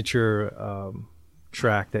signature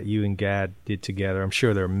track that you and Gadd did together, I'm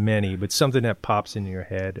sure there are many, but something that pops into your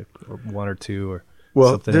head, or one or two, or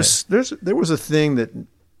something. There was a thing that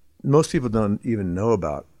most people don't even know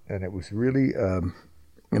about, and it was really an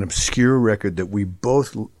obscure record that we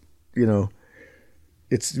both,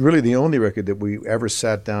 it's really the only record that we ever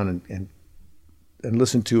sat down and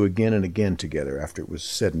listened to again and again together after it was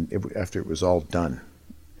said and after it was all done.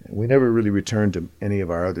 We never really returned to any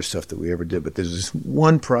of our other stuff that we ever did, but there's this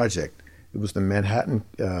one project. It was the Manhattan,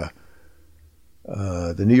 the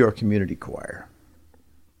New York Community Choir.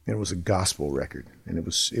 And it was a gospel record, and it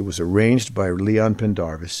was arranged by Leon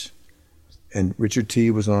Pendarvis, and Richard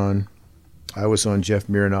T. was on. I was on. Jeff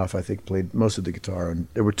Mironoff, I think, played most of the guitar, and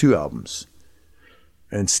there were 2 albums.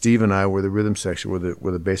 And Steve and I were the rhythm section, were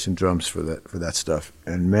the bass and drums for that stuff.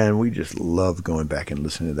 And man, we just love going back and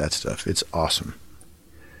listening to that stuff. It's awesome.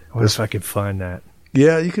 I wonder if I could find that.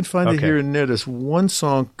 Yeah, you can find it here and there. There's one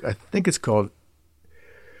song, I think it's called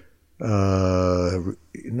either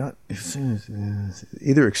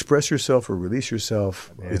Express Yourself or Release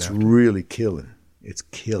Yourself. Man, it's really killing. It's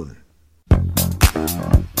killing.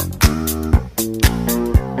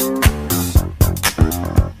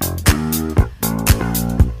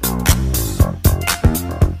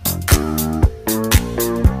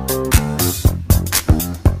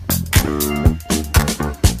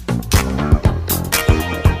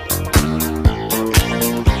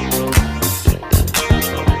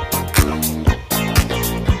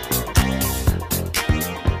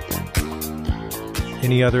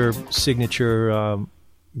 Any other signature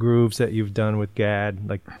grooves that you've done with Gadd?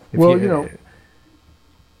 Like, I mean,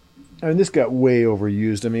 this got way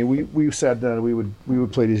overused. I mean, we sat down and we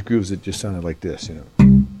would play these grooves that just sounded like this,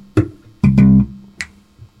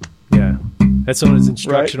 Yeah, that's on his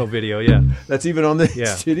instructional video. Yeah, that's even on the.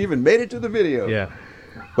 Yeah, it even made it to the video. Yeah,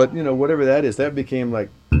 but whatever that is, that became like,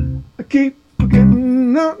 I keep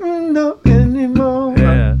forgetting nothing up anymore.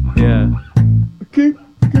 Yeah, yeah. I keep.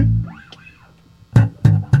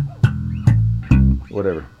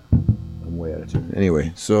 Whatever. I'm way out of tune.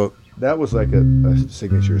 Anyway, so that was like a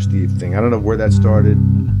signature Steve thing. I don't know where that started.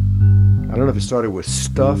 I don't know if it started with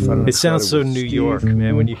Stuff. I don't know. It sounds so New York,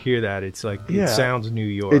 man. When you hear that, it's like, it sounds New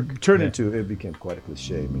York. It turned into, it became quite a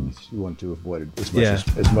cliche. I mean, you want to avoid it as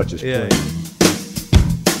much as playing.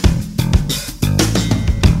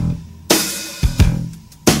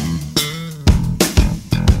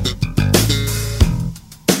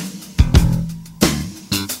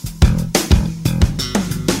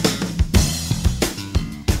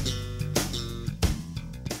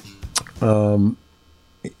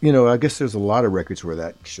 I guess there's a lot of records where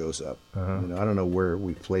that shows up. I don't know where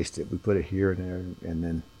we placed it. We put it here and there, and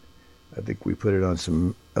then I think we put it on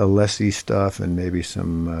some Alessi stuff and maybe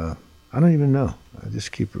some, I don't even know. I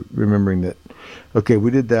just keep remembering that, okay,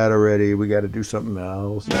 we did that already. We got to do something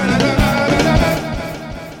else.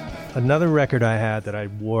 Another record I had that I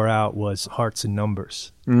wore out was Hearts and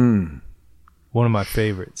Numbers. One of my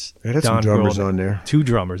favorites. It had some drummers on there. 2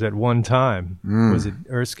 drummers at one time. Was it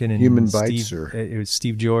Erskine and Human Steve? Bites? Or? It was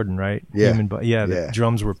Steve Jordan, right? Yeah. The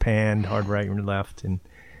drums were panned, hard right and left.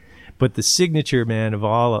 But the signature, man, of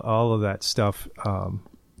all of that stuff,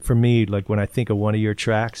 for me, like when I think of one of your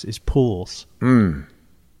tracks, is Pools.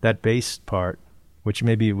 That bass part, which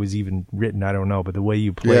maybe it was even written, I don't know, but the way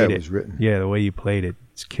you played it. Yeah, it was written. Yeah, the way you played it,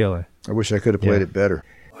 it's killer. I wish I could have played it better.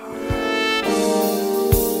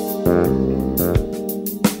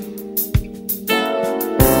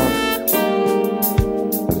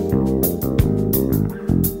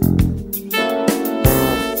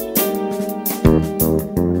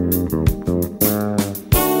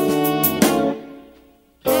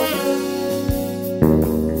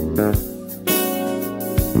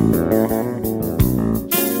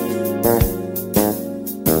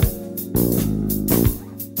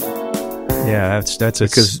 Yeah, that's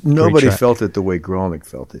because nobody felt it the way Grolnick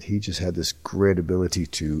felt it. He just had this great ability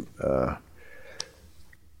to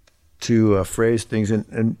phrase things,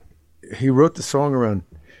 and he wrote the song around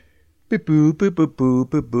beep boo boop boop boo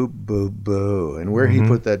boop boop boo boo, and where he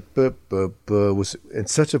put that boop boop boo was in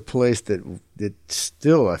such a place that it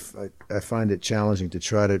still I find it challenging to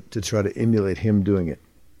try to emulate him doing it.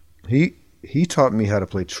 He taught me how to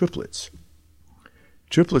play triplets.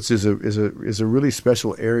 Triplets is a really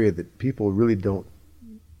special area that people really don't.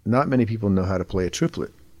 Not many people know how to play a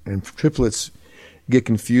triplet, and triplets get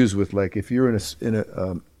confused with, like, if you're in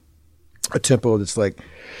a tempo that's like,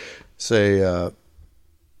 say,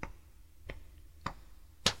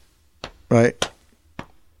 right.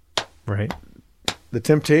 The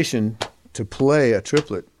temptation to play a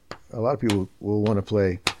triplet, a lot of people will want to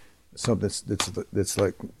play something that's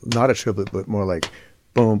like not a triplet, but more like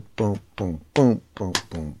boom, boom, boom, boom, boom,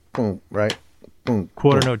 boom, boom, right? Boom.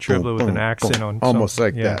 Quarter note boom, triplet boom, with an boom, accent boom, on almost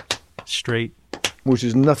something. like that. Straight. Which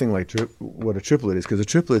is nothing like what a triplet is, because a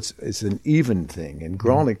triplet is an even thing. And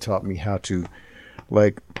Grolnick taught me how to,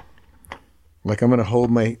 like I'm going to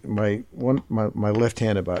hold my left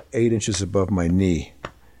hand about 8 inches above my knee,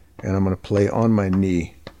 and I'm going to play on my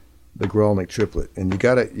knee the Grolnick triplet. And you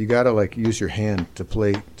gotta like use your hand to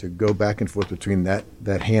go back and forth between that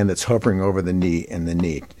hand that's hovering over the knee and the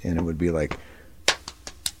knee, and it would be like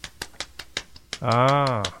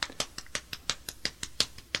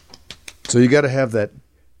So you got to have that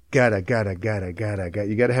gotta.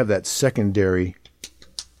 You got to have that secondary.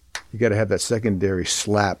 You got to have that secondary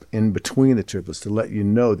slap in between the triplets to let you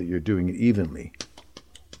know that you're doing it evenly.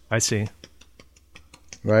 I see.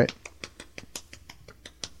 Right?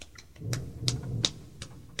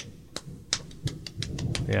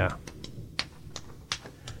 Yeah.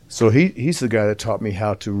 So he's the guy that taught me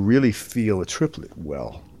how to really feel a triplet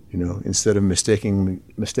well, instead of mistakenly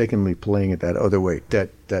playing it that other way. That.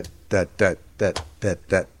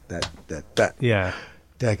 Yeah.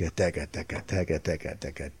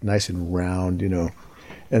 Nice and round,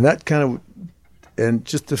 and that kind of, and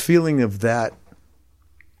just the feeling of that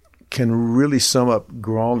can really sum up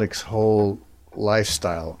Grolnick's whole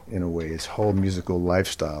lifestyle in a way, his whole musical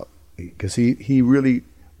lifestyle, because he really,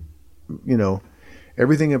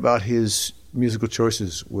 everything about his musical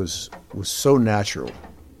choices was so natural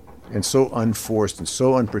and so unforced and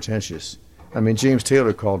so unpretentious. I mean, James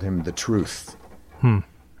Taylor called him the truth.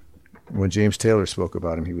 When James Taylor spoke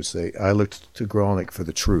about him, he would say, I looked to Grolnick for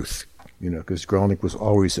the truth, because Grolnick was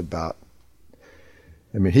always about,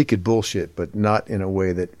 I mean, he could bullshit, but not in a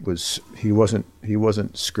way that was, he wasn't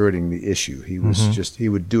skirting the issue. He was he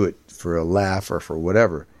would do it for a laugh or for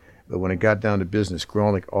whatever. But when it got down to business,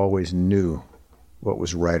 Grolnick always knew what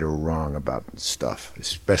was right or wrong about stuff,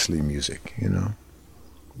 especially music,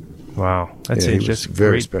 Wow. That's just a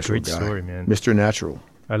very great, special great guy. story, man. Mr. Natural.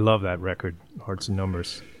 I love that record, Hearts and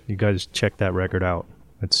Numbers. You guys check that record out.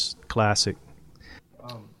 It's classic.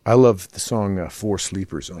 I love the song Four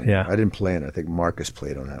Sleepers on it. Yeah. I didn't play it. I think Marcus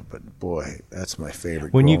played on that, but boy, that's my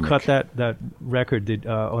favorite. When Grolnick. you cut that record,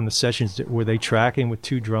 on the sessions, were they tracking with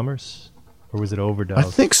 2 drummers? Or was it overdub? I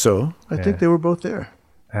think so. I think they were both there.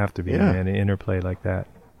 Have to be, man, an interplay like that.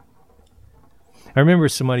 I remember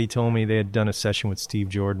somebody told me they had done a session with Steve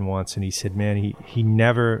Jordan once, and he said, man, he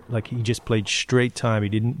never, he just played straight time. He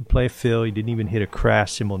didn't play a fill. He didn't even hit a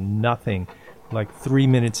crash cymbal, nothing. Like 3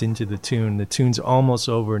 minutes into the tune's almost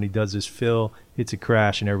over, and he does his fill, hits a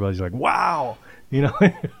crash, and everybody's like, wow.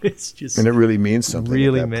 It's just... And it really means something.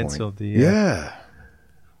 Really at that meant point. something, Yeah.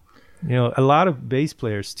 A lot of bass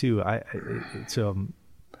players, too, it's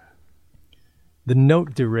the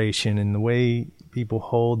note duration and the way people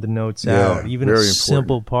hold the notes out, even a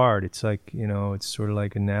simple part, it's like, it's sort of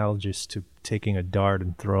like analogous to taking a dart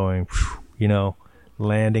and throwing,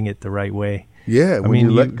 landing it the right way. Yeah, when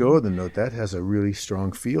you let go of the note, that has a really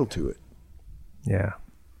strong feel to it. Yeah.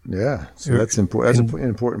 Yeah, so that's important. That's an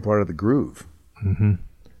important part of the groove. Mm-hmm.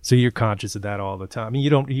 So you're conscious of that all the time. I mean, you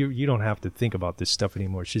don't have to think about this stuff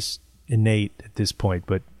anymore. It's just innate at this point.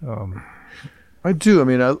 But I do. I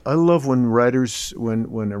mean, I love when writers,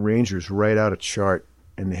 when arrangers write out a chart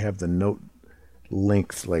and they have the note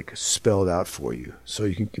length like spelled out for you, so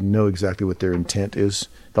you can know exactly what their intent is.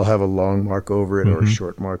 They'll have a long mark over it or a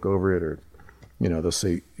short mark over it, or they'll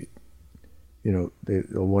say, they'll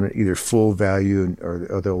want it either full value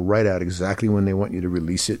or they'll write out exactly when they want you to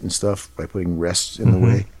release it and stuff by putting rests in the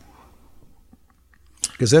way.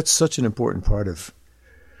 Because that's such an important part of,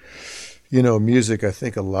 music. I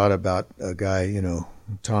think a lot about a guy,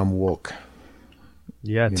 Tom Wolk.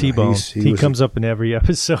 Yeah, T-Bone. He comes up in every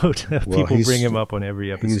episode. People bring him up on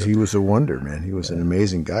every episode. He was a wonder, man. He was an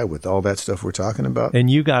amazing guy with all that stuff we're talking about. And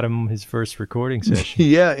you got him his first recording session.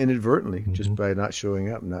 Yeah, inadvertently, just by not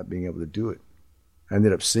showing up and not being able to do it. I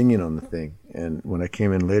ended up singing on the thing. And when I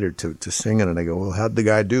came in later to sing on it, I go, well, how'd the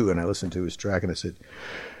guy do? And I listened to his track and I said,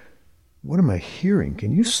 what am I hearing?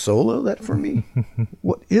 Can you solo that for me?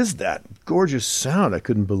 What is that gorgeous sound? I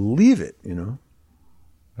couldn't believe it,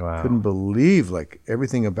 Wow. Couldn't believe, like,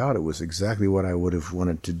 everything about it was exactly what I would have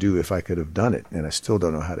wanted to do if I could have done it. And I still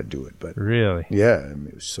don't know how to do it. But really? Yeah, I mean,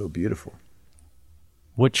 it was so beautiful.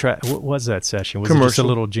 What was that session? Was Commercial. it just a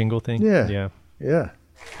little jingle thing? Yeah.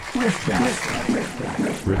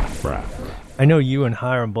 I know you and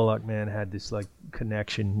Hiram Bullock, man, had this like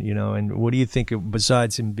connection, and what do you think,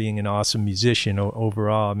 besides him being an awesome musician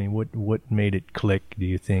overall, I mean, what made it click, do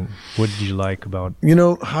you think? What did you like about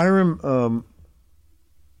Hiram,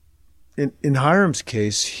 in Hiram's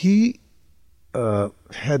case, he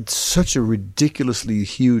had such a ridiculously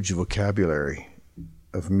huge vocabulary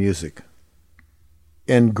of music.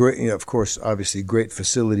 And great, of course, obviously great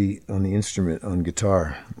facility on the instrument, on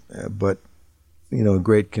guitar, but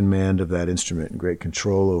great command of that instrument and great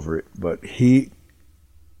control over it. But he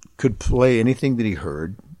could play anything that he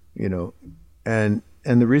heard, and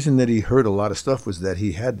the reason that he heard a lot of stuff was that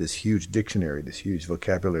he had this huge dictionary, this huge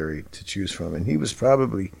vocabulary to choose from, and he was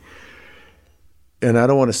probably, and I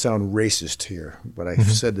don't want to sound racist here, but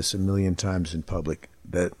I've said this a million times in public,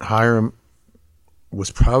 that Hiram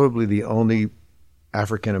was probably the only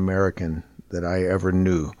African American that I ever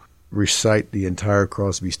knew recite the entire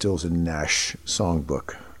Crosby, Stills and Nash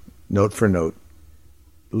songbook, note for note,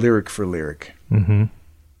 lyric for lyric, the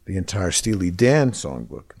entire Steely Dan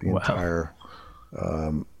songbook, the entire,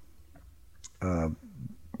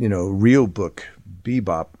 real book,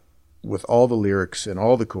 Bebop, with all the lyrics and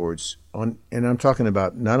all the chords on. And I'm talking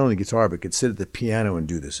about not only guitar, but could sit at the piano and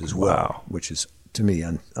do this as well, which is to me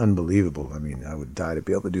unbelievable. I mean, I would die to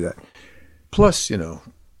be able to do that. Plus,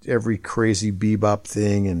 every crazy bebop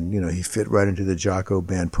thing, and he fit right into the Jocko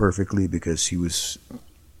band perfectly because he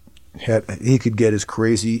could get as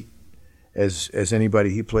crazy as anybody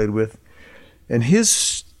he played with. And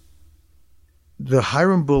the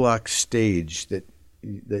Hiram Bullock stage that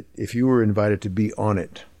if you were invited to be on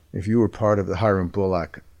it, if you were part of the Hiram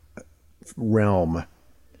Bullock realm,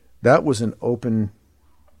 that was an open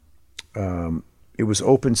it was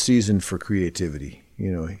open season for creativity.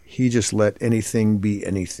 He just let anything be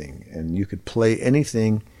anything, and you could play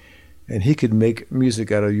anything, and he could make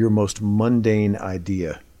music out of your most mundane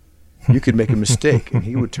idea. You could make a mistake, and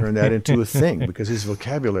he would turn that into a thing because his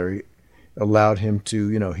vocabulary allowed him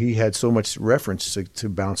to, he had so much reference to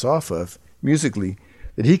bounce off of musically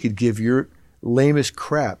that he could give your lamest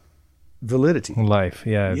crap validity. Life,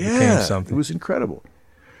 it became something. It was incredible.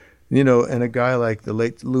 And a guy like the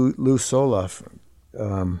late Lou Soloff,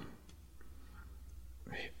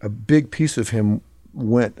 a big piece of him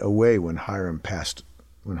went away when Hiram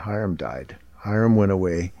died. Hiram went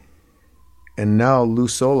away, and now Lou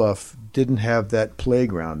Soloff didn't have that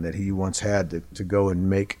playground that he once had to go and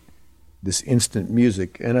make this instant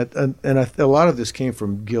music. And a lot of this came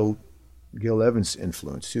from Gil Evans'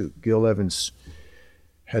 influence too. Gil Evans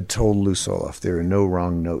had told Lou Soloff there are no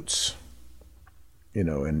wrong notes,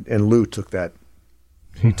 and Lou took that.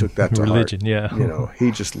 He took that to religion, heart.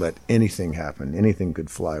 He just let anything happen. Anything could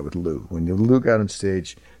fly with Lou. When Lou got on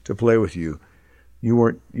stage to play with you, you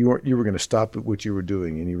were going to stop what you were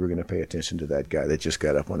doing, and you were going to pay attention to that guy that just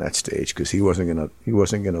got up on that stage because he wasn't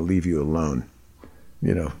going to leave you alone.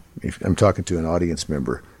 If I'm talking to an audience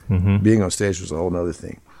member, being on stage was a whole other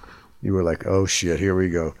thing. You were like, oh shit, here we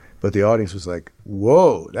go. But the audience was like,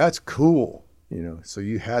 whoa, that's cool. So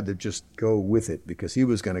you had to just go with it because he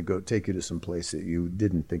was going to go take you to some place that you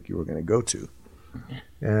didn't think you were going to go to.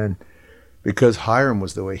 And because Hiram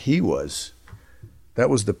was the way he was, that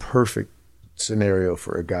was the perfect scenario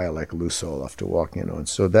for a guy like Lou Soloff to walk in on.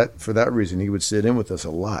 So for that reason, he would sit in with us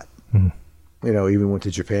a lot. Mm-hmm. You know, even went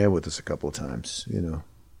to Japan with us a couple of times, you know.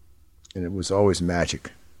 And it was always magic.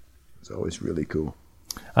 It was always really cool.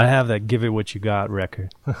 I have that Give It What You Got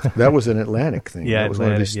record. That was an Atlantic thing. Yeah, that was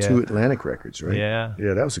Atlantic, one of these 2 Atlantic records, right? Yeah.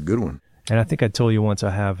 Yeah, that was a good one. And I think I told you once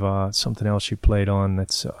I have something else you played on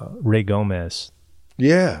that's Ray Gomez.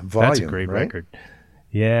 Yeah, Volume. That's a great record.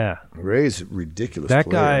 Yeah. Ray's a ridiculous That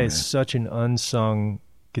player, guy man. is such an unsung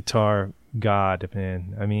guitar god,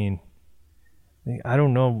 man. I mean, I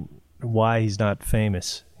don't know why he's not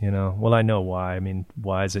famous, you know. Well, I know why. I mean,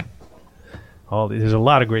 why is it there's a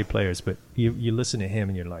lot of great players, but you listen to him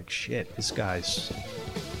and you're like, shit, this guy's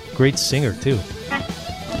a great singer too.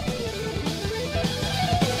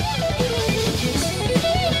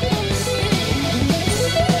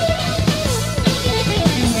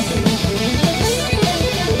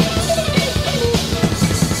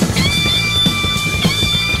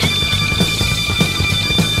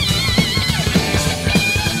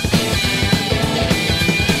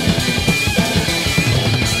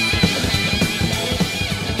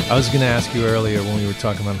 I was going to ask you earlier when we were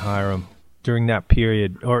talking about Hiram, during that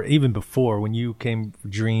period, or even before, when you came for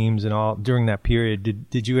Dreams and all, during that period,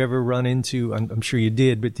 did you ever run into, I'm sure you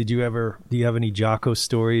did, but do you have any Jocko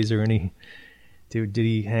stories or any, did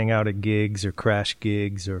he hang out at gigs or crash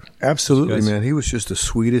gigs? Or Absolutely, man. He was just the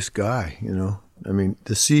sweetest guy, you know. I mean,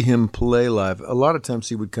 to see him play live, a lot of times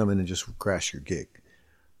he would come in and just crash your gig.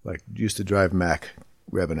 Like, used to drive Mac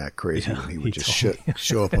Rebenak crazy when he would just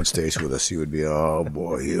show up on stage with us. He would be, oh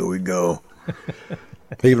boy, here we go.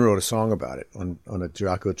 They even wrote a song about it on a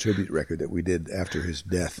Jocko tribute record that we did after his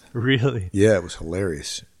death. Really? Yeah, it was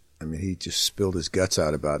hilarious. I mean, he just spilled his guts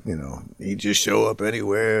out about, you know, he'd just show up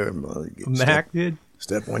anywhere. Mac did?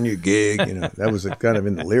 Step on your gig, you know. That was kind of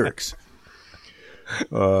in the lyrics.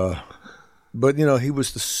 But, you know, he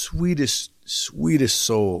was the sweetest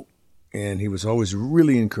soul. And he was always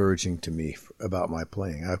really encouraging to me about my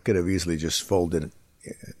playing. I could have easily just folded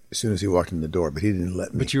as soon as he walked in the door, but he didn't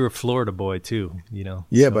let me. But you were a Florida boy, too, you know.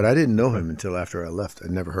 Yeah, so. But I didn't know him until after I left.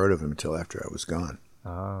 I'd never heard of him until after I was gone.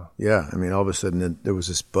 Ah. Yeah, I mean, all of a sudden there was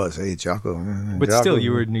this buzz. Hey, Jocko. But Jocko. Still,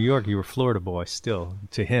 you were in New York. You were a Florida boy still.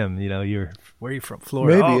 To him, you know, where are you from?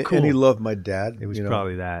 Florida. Maybe, oh, cool. And he loved my dad. It was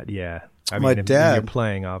probably that, yeah. I my mean, dad. You're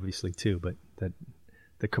playing, obviously, too, but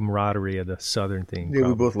the camaraderie of the Southern thing. Yeah,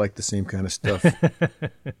 we both liked the same kind of stuff,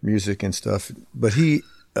 music and stuff. But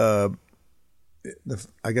I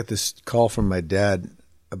got this call from my dad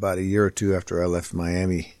about a year or two after I left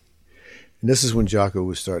Miami. And this is when Jocko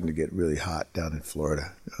was starting to get really hot down in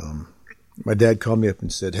Florida. My dad called me up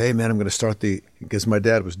and said, hey, man, I'm going to start because my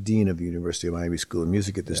dad was dean of the University of Miami School of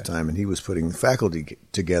Music at this time, and he was putting the faculty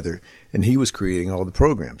together, and he was creating all the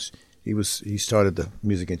programs. He started the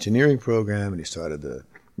music engineering program, and he started the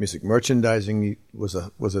music merchandising was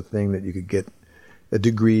a thing that you could get a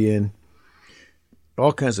degree in.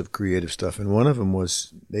 All kinds of creative stuff, and one of them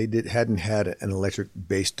was they hadn't had an electric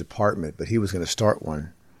bass department, but he was going to start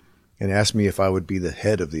one, and asked me if I would be the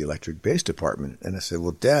head of the electric bass department. And I said,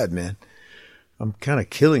 well, Dad, man, I'm kind of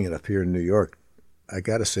killing it up here in New York. I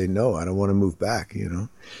got to say no. I don't want to move back, you know.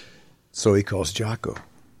 So he calls Jocko.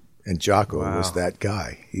 And Jocko was that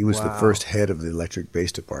guy. He was the first head of the electric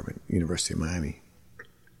bass department, University of Miami.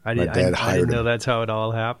 I didn't know that's how it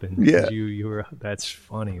all happened. Yeah. You were. That's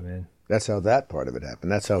funny, man. That's how that part of it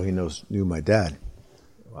happened. That's how he knew my dad.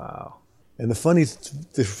 Wow. And the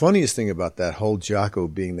funniest thing about that whole Jocko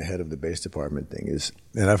being the head of the bass department thing is,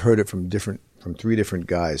 and I've heard it from 3 different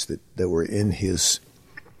guys that were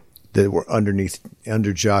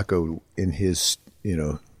under Jocko in his, you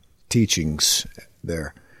know, teachings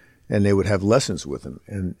there. And they would have lessons with him.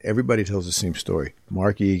 And everybody tells the same story.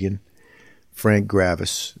 Mark Egan, Frank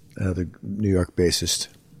Gravis, the New York bassist,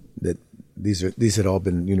 that these had all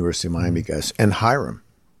been University of Miami guys. And Hiram.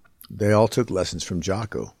 They all took lessons from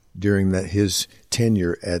Jocko during his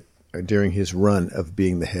tenure during his run of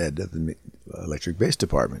being the head of the electric bass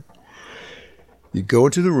department. You'd go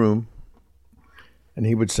into the room, and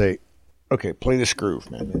he would say, okay, play this groove,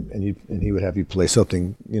 man. And he would have you play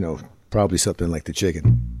something, you know, probably something like The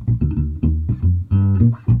Chicken.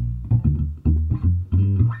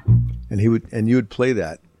 And you would play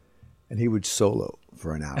that, and he would solo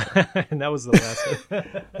for an hour. And that was the lesson.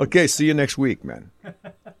 Okay, see you next week, man.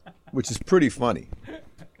 Which is pretty funny.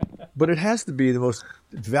 But it has to be the most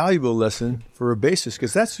valuable lesson for a bassist,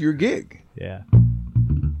 because that's your gig. Yeah.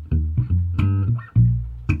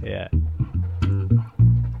 Yeah.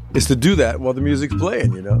 It's to do that while the music's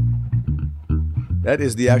playing, you know. That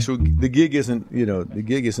is the gig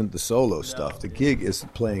isn't the solo stuff. The gig is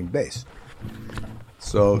playing bass.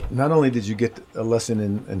 So not only did you get a lesson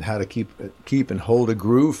in how to keep and hold a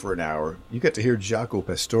groove for an hour, you got to hear Jaco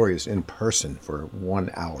Pastorius in person for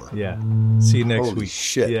 1 hour. Yeah. See you next Holy week.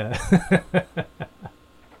 Shit. Yeah.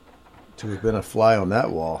 To have been a fly on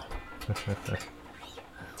that wall.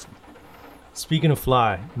 Speaking of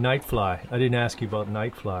fly, Night Fly. I didn't ask you about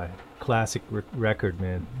Night Fly. Classic record,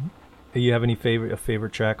 man. Do you have any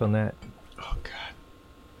favorite track on that? Oh God.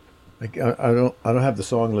 I don't have the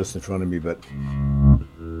song list in front of me, but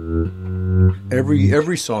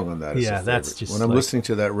every song on that is a favorite. That's just when I'm listening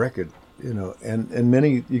to that record, and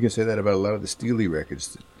many, you can say that about a lot of the Steely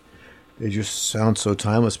records. They just sound so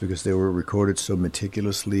timeless because they were recorded so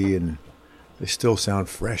meticulously, and they still sound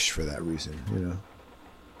fresh for that reason,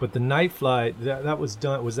 But the Night Fly, that was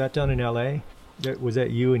done. Was that done in L.A.? Was that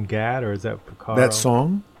you and Gad, or is that Picaro? That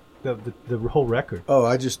song? The whole record. Oh,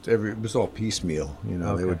 it was all piecemeal. Okay.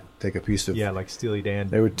 They would take a piece of like Steely Dan.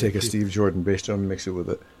 They would take a Steve Jordan bass drum, mix it with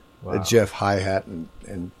a Jeff hi-hat,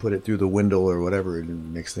 and put it through the window or whatever.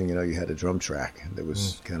 And next thing you know, you had a drum track that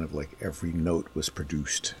was kind of like every note was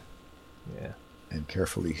produced. Yeah. And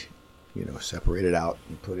carefully, separated out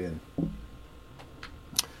and put in.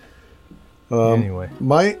 Anyway,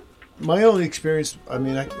 my only experience. I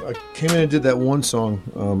mean, I came in and did that one song,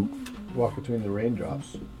 "Walk Between the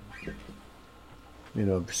Raindrops."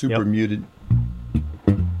 Super muted.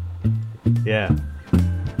 Yeah.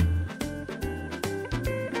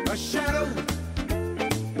 A shadow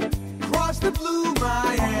across the blue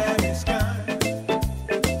Miami sky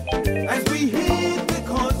as we hit the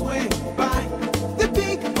causeway by the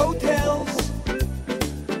big hotels.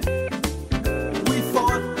 We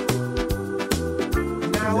fought.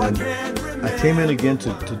 Now I can't remember. I came in again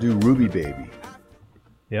to do Ruby Baby.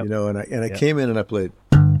 Yep. And I came in and I played.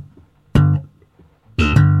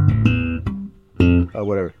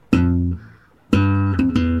 Whatever.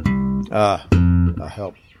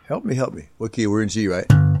 Help me. What key? We're in G, right?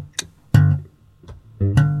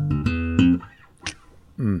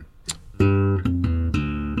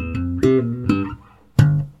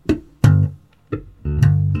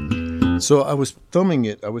 So I was thumbing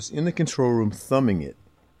it. I was in the control room thumbing it.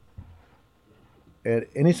 And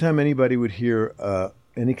anytime anybody would hear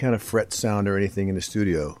any kind of fret sound or anything in the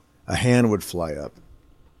studio, a hand would fly up.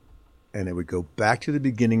 And it would go back to the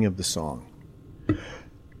beginning of the song.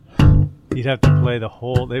 You'd have to play the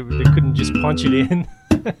whole. They couldn't just punch it in.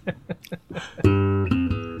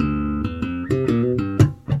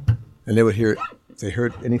 And they would hear it. If they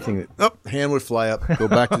heard anything, hand would fly up, go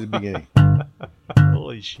back to the beginning.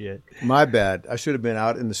 Holy shit. My bad. I should have been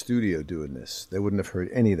out in the studio doing this. They wouldn't have heard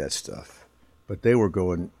any of that stuff. But they were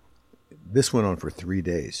going. This went on for 3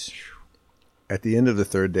 days. At the end of the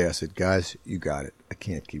third day, I said, guys, you got it. I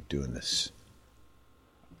can't keep doing this.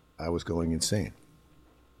 I was going insane.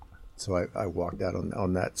 So I walked out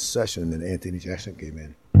on that session, and Anthony Jackson came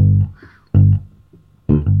in.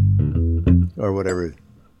 Or whatever.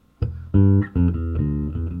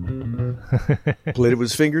 Played it with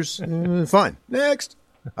his fingers. Fine. Next.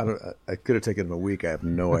 I could have taken him a week. I have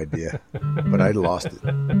no idea. But I lost it.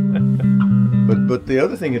 But the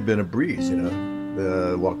other thing had been a breeze,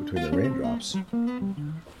 the Walk Between the Raindrops.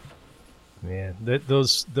 Man,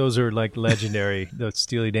 those are like legendary. Those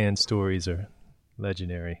Steely Dan stories are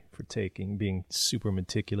legendary for being super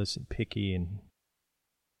meticulous and picky and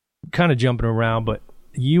kind of jumping around. But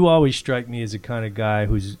you always strike me as a kind of guy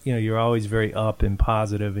who's, you're always very up and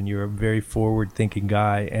positive, and you're a very forward-thinking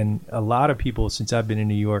guy. And a lot of people, since I've been in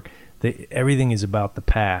New York, everything is about the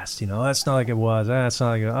past. That's not like it was. That's not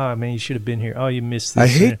like, oh man, you should have been here. Oh, you missed this. I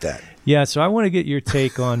hate that. Yeah, so I want to get your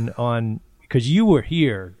take on because you were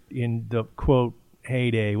here in the quote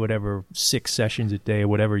heyday, whatever, 6 sessions a day,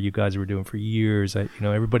 whatever you guys were doing for years.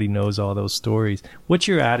 Everybody knows all those stories. What's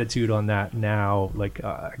your attitude on that now? Like,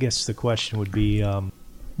 I guess the question would be,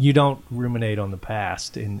 you don't ruminate on the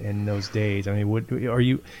past in those days. I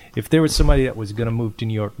mean, if there was somebody that was going to move to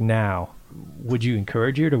New York now, would you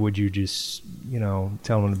encourage it, or would you just,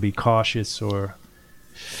 tell them to be cautious? Or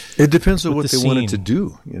it depends on what they wanted to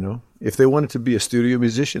do. If they wanted to be a studio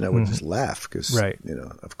musician, I would just laugh because, right.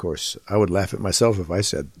 Of course, I would laugh at myself if I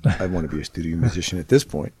said I want to be a studio musician at this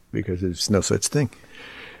point, because there's no such thing.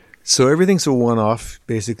 So everything's a one-off,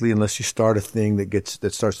 basically, unless you start a thing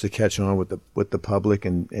that starts to catch on with the public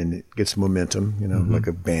and it gets momentum, like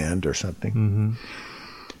a band or something.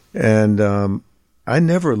 And I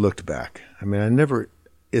never looked back. I mean, I never,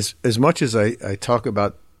 as much as I talk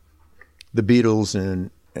about the Beatles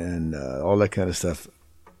and all that kind of stuff,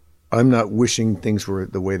 I'm not wishing things were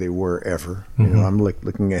the way they were ever. I'm like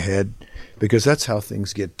looking ahead, because that's how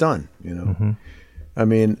things get done. I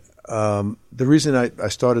mean, The reason I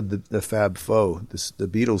started the Fab Four, the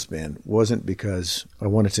Beatles band, wasn't because I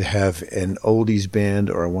wanted to have an oldies band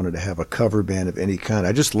or I wanted to have a cover band of any kind.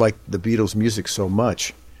 I just liked the Beatles music so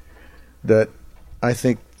much that I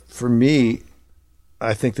think, for me,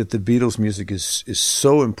 I think that the Beatles music is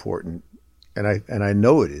so important, and I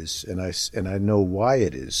know it is, and I know why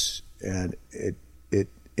it is, and it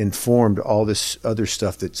informed all this other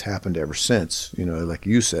stuff that's happened ever since. You know, like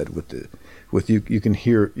you said, with you can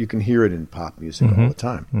hear it in pop music all the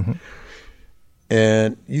time,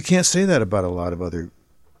 and you can't say that about a lot of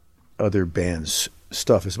other bands'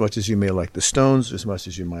 stuff. As much as you may like the Stones, as much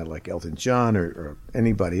as you might like Elton John or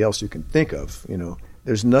anybody else you can think of, you know,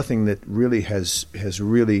 there's nothing that really has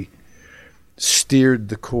really steered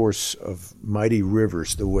the course of mighty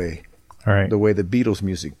rivers the way the Beatles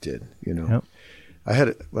music did. You know, yep.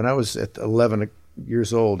 When I was at 11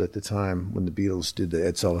 years old at the time when the Beatles did the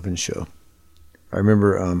Ed Sullivan Show. I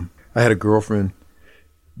remember I had a girlfriend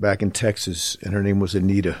back in Texas, and her name was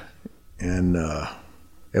Anita. And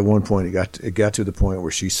at one point, it got to the point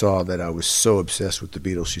where she saw that I was so obsessed with the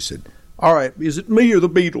Beatles. She said, "All right, is it me or the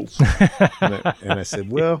Beatles?" and I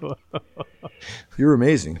said, "Well, you're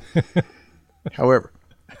amazing. However,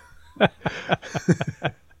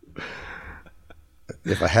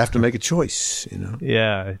 if I have to make a choice, you know."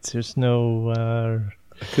 Yeah, it's just no.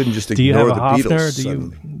 I couldn't just ignore the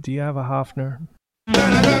Beatles. Do you have a Hofner?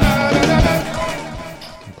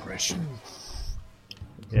 Compression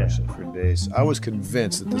for days. I was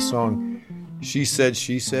convinced that the song "She Said,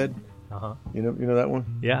 She Said," you know that one?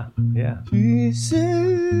 Yeah. She said,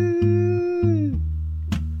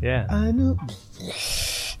 yeah. I know.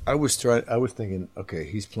 I was thinking, okay,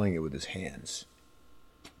 he's playing it with his hands,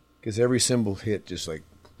 because every cymbal hit just like.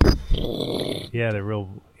 Yeah, they're real.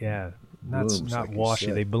 Yeah. Not like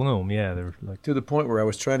washy, they bloom. Yeah, they're like, to the point where I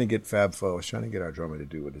was trying to get Fab Four. I was trying to get our drummer to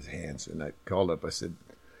do it with his hands, and I called up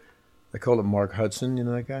Mark Hudson. You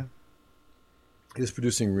know that guy? He was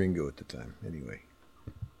producing Ringo at the time. Anyway,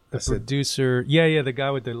 the producer. Yeah, the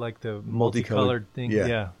guy with the multicolored thing.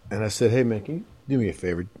 Yeah. And I said, "Hey man, can you do me a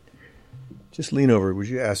favor? Just lean over. Would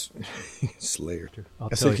you ask Slayer?"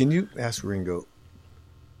 I said, "Can you ask Ringo?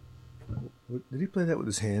 Did he play that with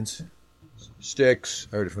his hands?" Sticks.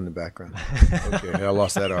 I heard it from the background. Okay, I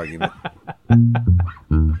lost that argument.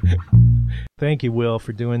 Thank you, Will,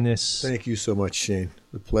 for doing this. Thank you so much, Shane.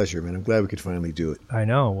 The pleasure, man. I'm glad we could finally do it. I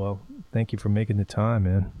know. Well, thank you for making the time,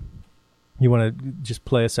 man. You want to just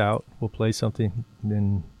play us out? We'll play something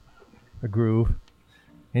in a groove.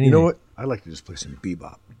 Anything. You know what? I'd like to just play some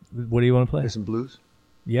bebop. What do you want to play? Play some blues?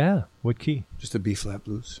 Yeah. What key? Just a B-flat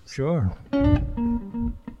blues. Sure.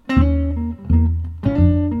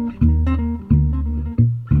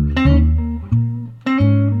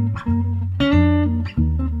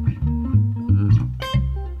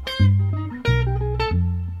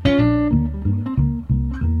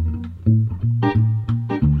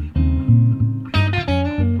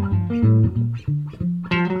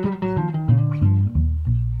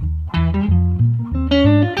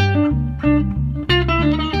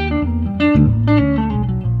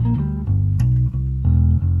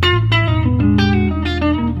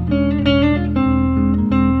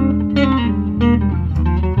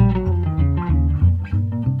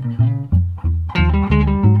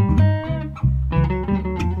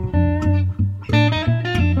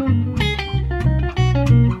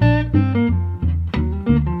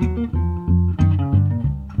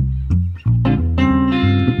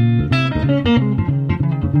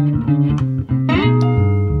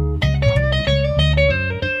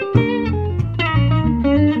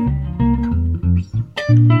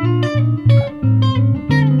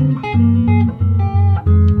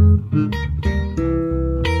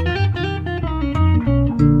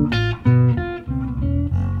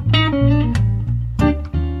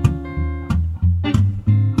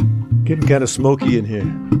 Getting kind of smoky in here.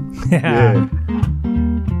 Yeah.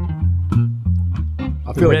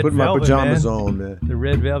 I feel like putting my pajamas on, man. The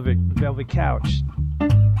red velvet couch.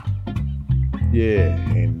 Yeah,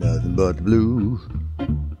 ain't nothing but the blues.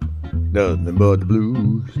 Nothing but the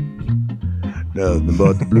blues. Nothing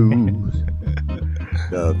but the blues.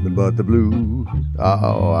 Nothing but the blues.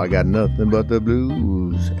 Oh, I got nothing but the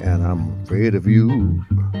blues, and I'm afraid of you.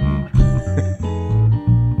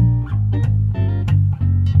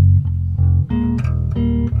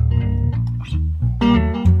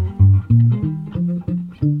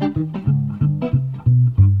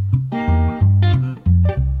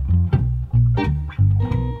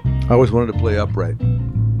 I always wanted to play upright,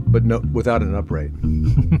 but no, without an upright.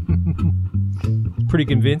 Pretty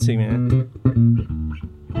convincing, man.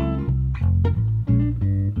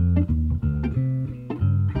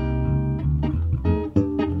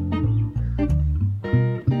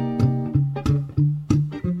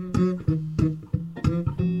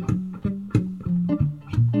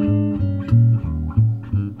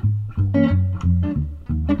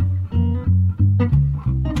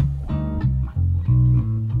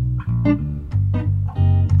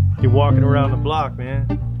 walking around the block, man.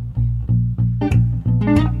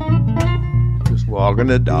 Just walking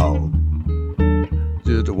the dog.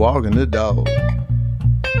 Just walking the dog.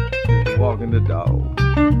 Just walking the dog.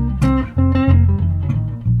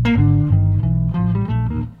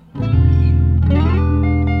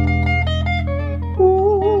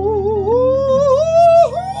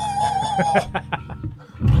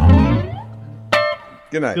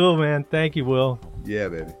 Good night. Cool, man. Thank you, Will. Yeah,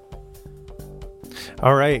 baby.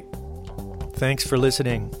 All right. Thanks for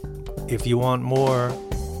listening. If you want more,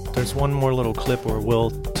 there's one more little clip where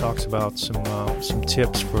Will talks about some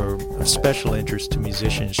tips for of special interest to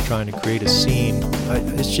musicians trying to create a scene.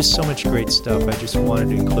 It's just so much great stuff. I just wanted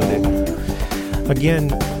to include it.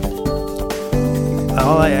 Again,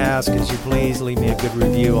 all I ask is you please leave me a good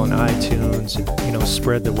review on iTunes and,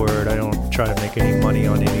 spread the word. I don't try to make any money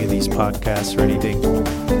on any of these podcasts or anything.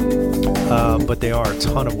 But they are a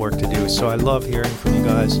ton of work to do. So I love hearing from you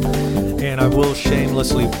guys. And I will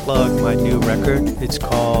shamelessly plug my new record. It's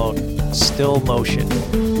called Still Motion.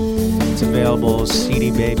 It's available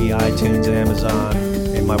CD Baby, iTunes, Amazon,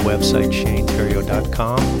 and my website,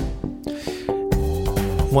 shaneterrio.com.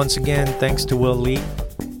 Once again, thanks to Will Lee.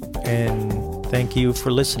 And thank you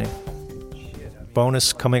for listening.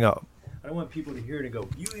 Bonus coming up. I don't want people to hear it and go,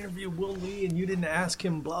 you interviewed Will Lee and you didn't ask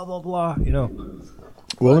him, blah, blah, blah.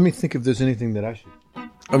 Well, let me think if there's anything that I should.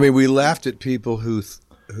 I mean, we laughed at people who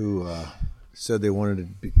said they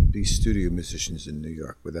wanted to be studio musicians in New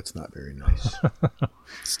York, but that's not very nice.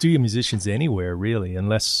 Studio musicians anywhere, really,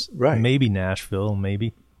 unless maybe Nashville,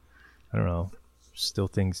 maybe. I don't know. Still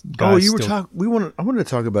things. I wanted to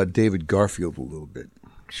talk about David Garfield a little bit.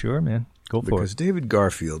 Sure, man. Go for it. Because David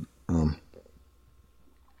Garfield,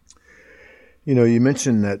 you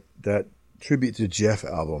mentioned that Tribute to Jeff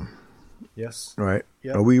album. Yes. Right?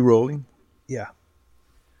 Yep. Are we rolling? Yeah.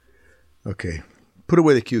 Okay. Put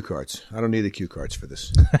away the cue cards. I don't need the cue cards for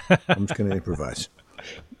this. I'm just going to improvise.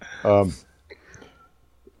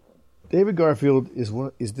 David Garfield is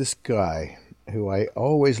this guy who I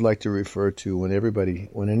always like to refer to whenever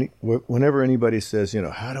anybody says,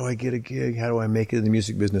 how do I get a gig? How do I make it in the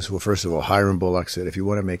music business? Well, first of all, Hiram Bullock said, if you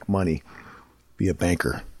want to make money, be a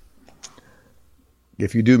banker.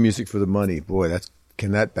 If you do music for the money, boy,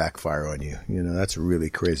 can that backfire on you? That's a really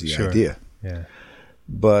crazy idea. Yeah.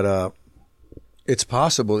 But it's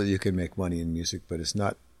possible that you can make money in music, but it's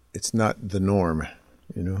not the norm,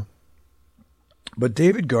 But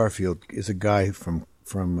David Garfield is a guy from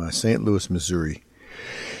St. Louis, Missouri,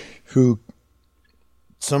 who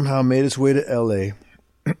somehow made his way to L.A.,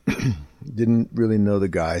 didn't really know the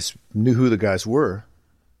guys, knew who the guys were,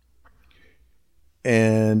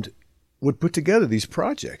 and would put together these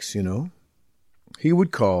projects, He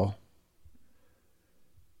would call,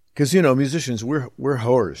 because, musicians, we're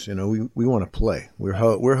whores, we want to play.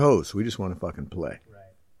 We're hoes. We just want to fucking play.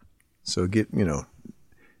 Right. So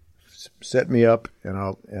set me up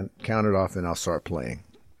and count it off and I'll start playing,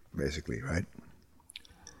 basically, right?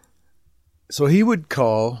 So he would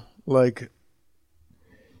call, like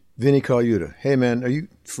Vinny Colaiuta. Hey man, are you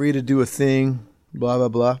free to do a thing? Blah blah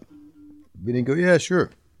blah. Vinny would go, yeah,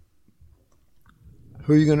 sure.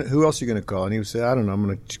 Who else are you gonna call? And he would say, I don't know, I'm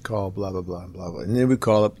gonna call blah blah blah blah blah. And then we'd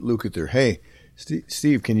call up Lukather. Hey,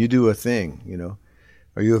 Steve, can you do a thing?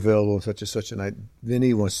 Are you available on such and such a night?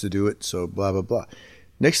 Vinny wants to do it, so blah blah blah.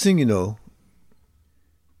 Next thing you know,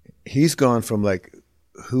 he's gone from like,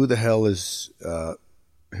 who the hell is,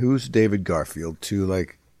 who's David Garfield, to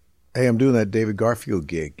like, hey, I'm doing that David Garfield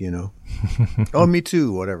gig, Oh, me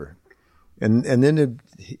too, whatever. And then,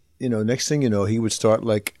 next thing you know, he would start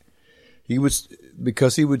like,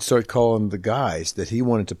 because he would start calling the guys that he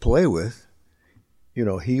wanted to play with,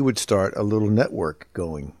 he would start a little network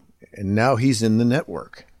going. And now he's in the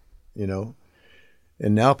network,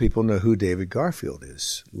 And now people know who David Garfield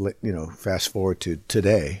is, fast forward to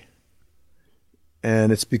today.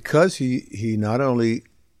 And it's because he not only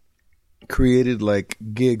created like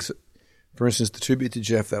gigs, for instance, the Tribute to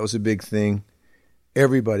Jeff, that was a big thing.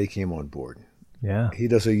 Everybody came on board. Yeah. He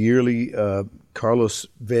does a yearly Carlos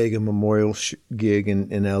Vega Memorial gig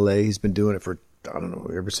in L.A. He's been doing it for, I don't know,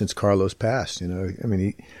 ever since Carlos passed, I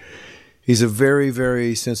mean, he's a very,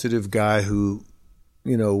 very sensitive guy who,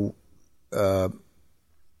 and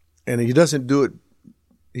he doesn't do it.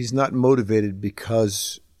 He's not motivated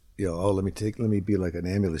because, let me be like an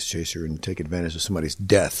ambulance chaser and take advantage of somebody's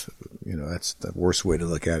death. That's the worst way to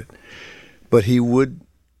look at it. But he would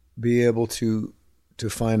be able to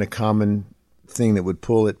find a common thing that would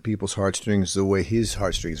pull at people's heartstrings the way his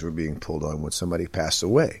heartstrings were being pulled on when somebody passed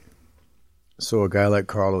away. So a guy like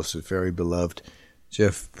Carlos is very beloved.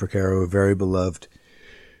 Jeff Porcaro, very beloved.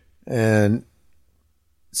 And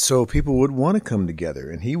so people would want to come together,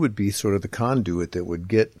 and he would be sort of the conduit that would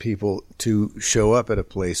get people to show up at a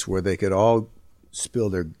place where they could all spill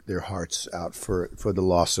their hearts out for the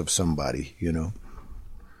loss of somebody, you know.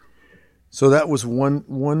 So that was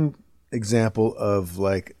one example of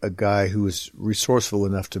like a guy who was resourceful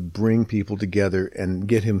enough to bring people together and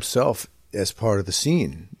get himself as part of the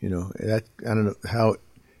scene, you know. That, I don't know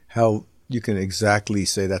how you can exactly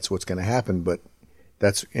say that's what's going to happen, but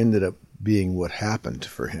that's ended up being what happened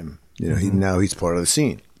for him. You know, now he's part of the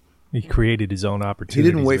scene. He created his own opportunities. He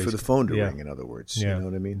didn't wait for the phone to ring, in other words. You know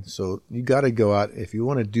what I mean? So you got to go out. If you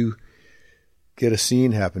want to get a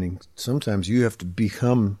scene happening, sometimes you have to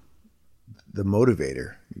become the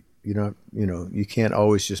motivator. You know, you can't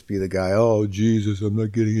always just be the guy, oh, Jesus, I'm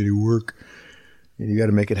not getting any work. And you got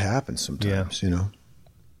to make it happen sometimes, you know.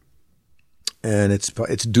 And it's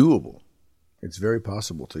doable. It's very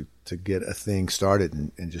possible to get a thing started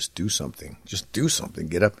and just do something. Just do something.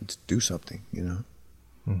 Get up and do something, you know.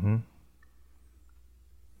 Mm-hmm.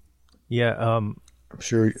 Yeah. I'm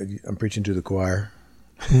sure I'm preaching to the choir.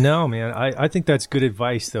 No, man. I think that's good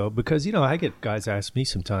advice, though, because, you know, I get guys ask me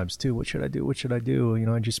sometimes, too, what should I do? What should I do? You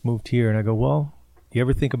know, I just moved here. And I go, well, you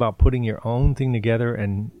ever think about putting your own thing together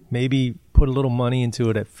and maybe put a little money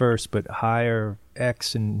into it at first, but hire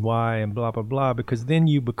X and Y and blah, blah, blah, because then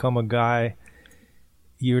you become a guy.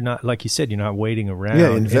 You're not, like you said, you're not waiting around.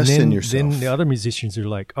 Yeah, invest in yourself. Then the other musicians are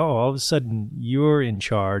like, oh, all of a sudden you're in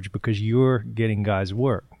charge because you're getting guys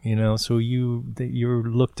work, you know? So you're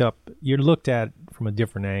looked at from a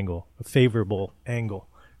different angle, a favorable angle,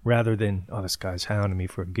 rather than, oh, this guy's hounding me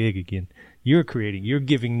for a gig again. You're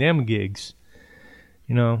giving them gigs,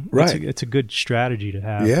 you know? Right. It's a good strategy to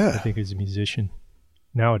have, I think, as a musician,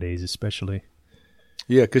 nowadays especially.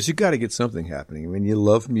 Yeah, because you got to get something happening. I mean, you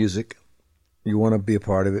love music. You want to be a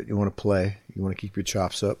part of it. You want to play. You want to keep your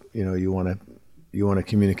chops up. You know, you want to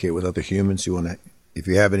communicate with other humans. You want to, if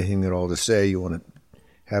you have anything at all to say, you want to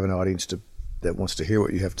have an audience that wants to hear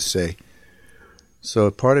what you have to say.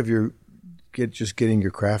 So part of just getting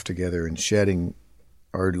your craft together and shedding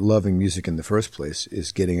or loving music in the first place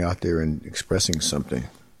is getting out there and expressing something.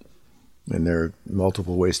 And there are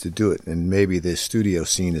multiple ways to do it. And maybe the studio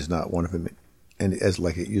scene is not one of them, and as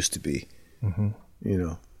like it used to be, you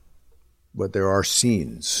know. But there are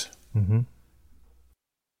scenes. Mm-hmm.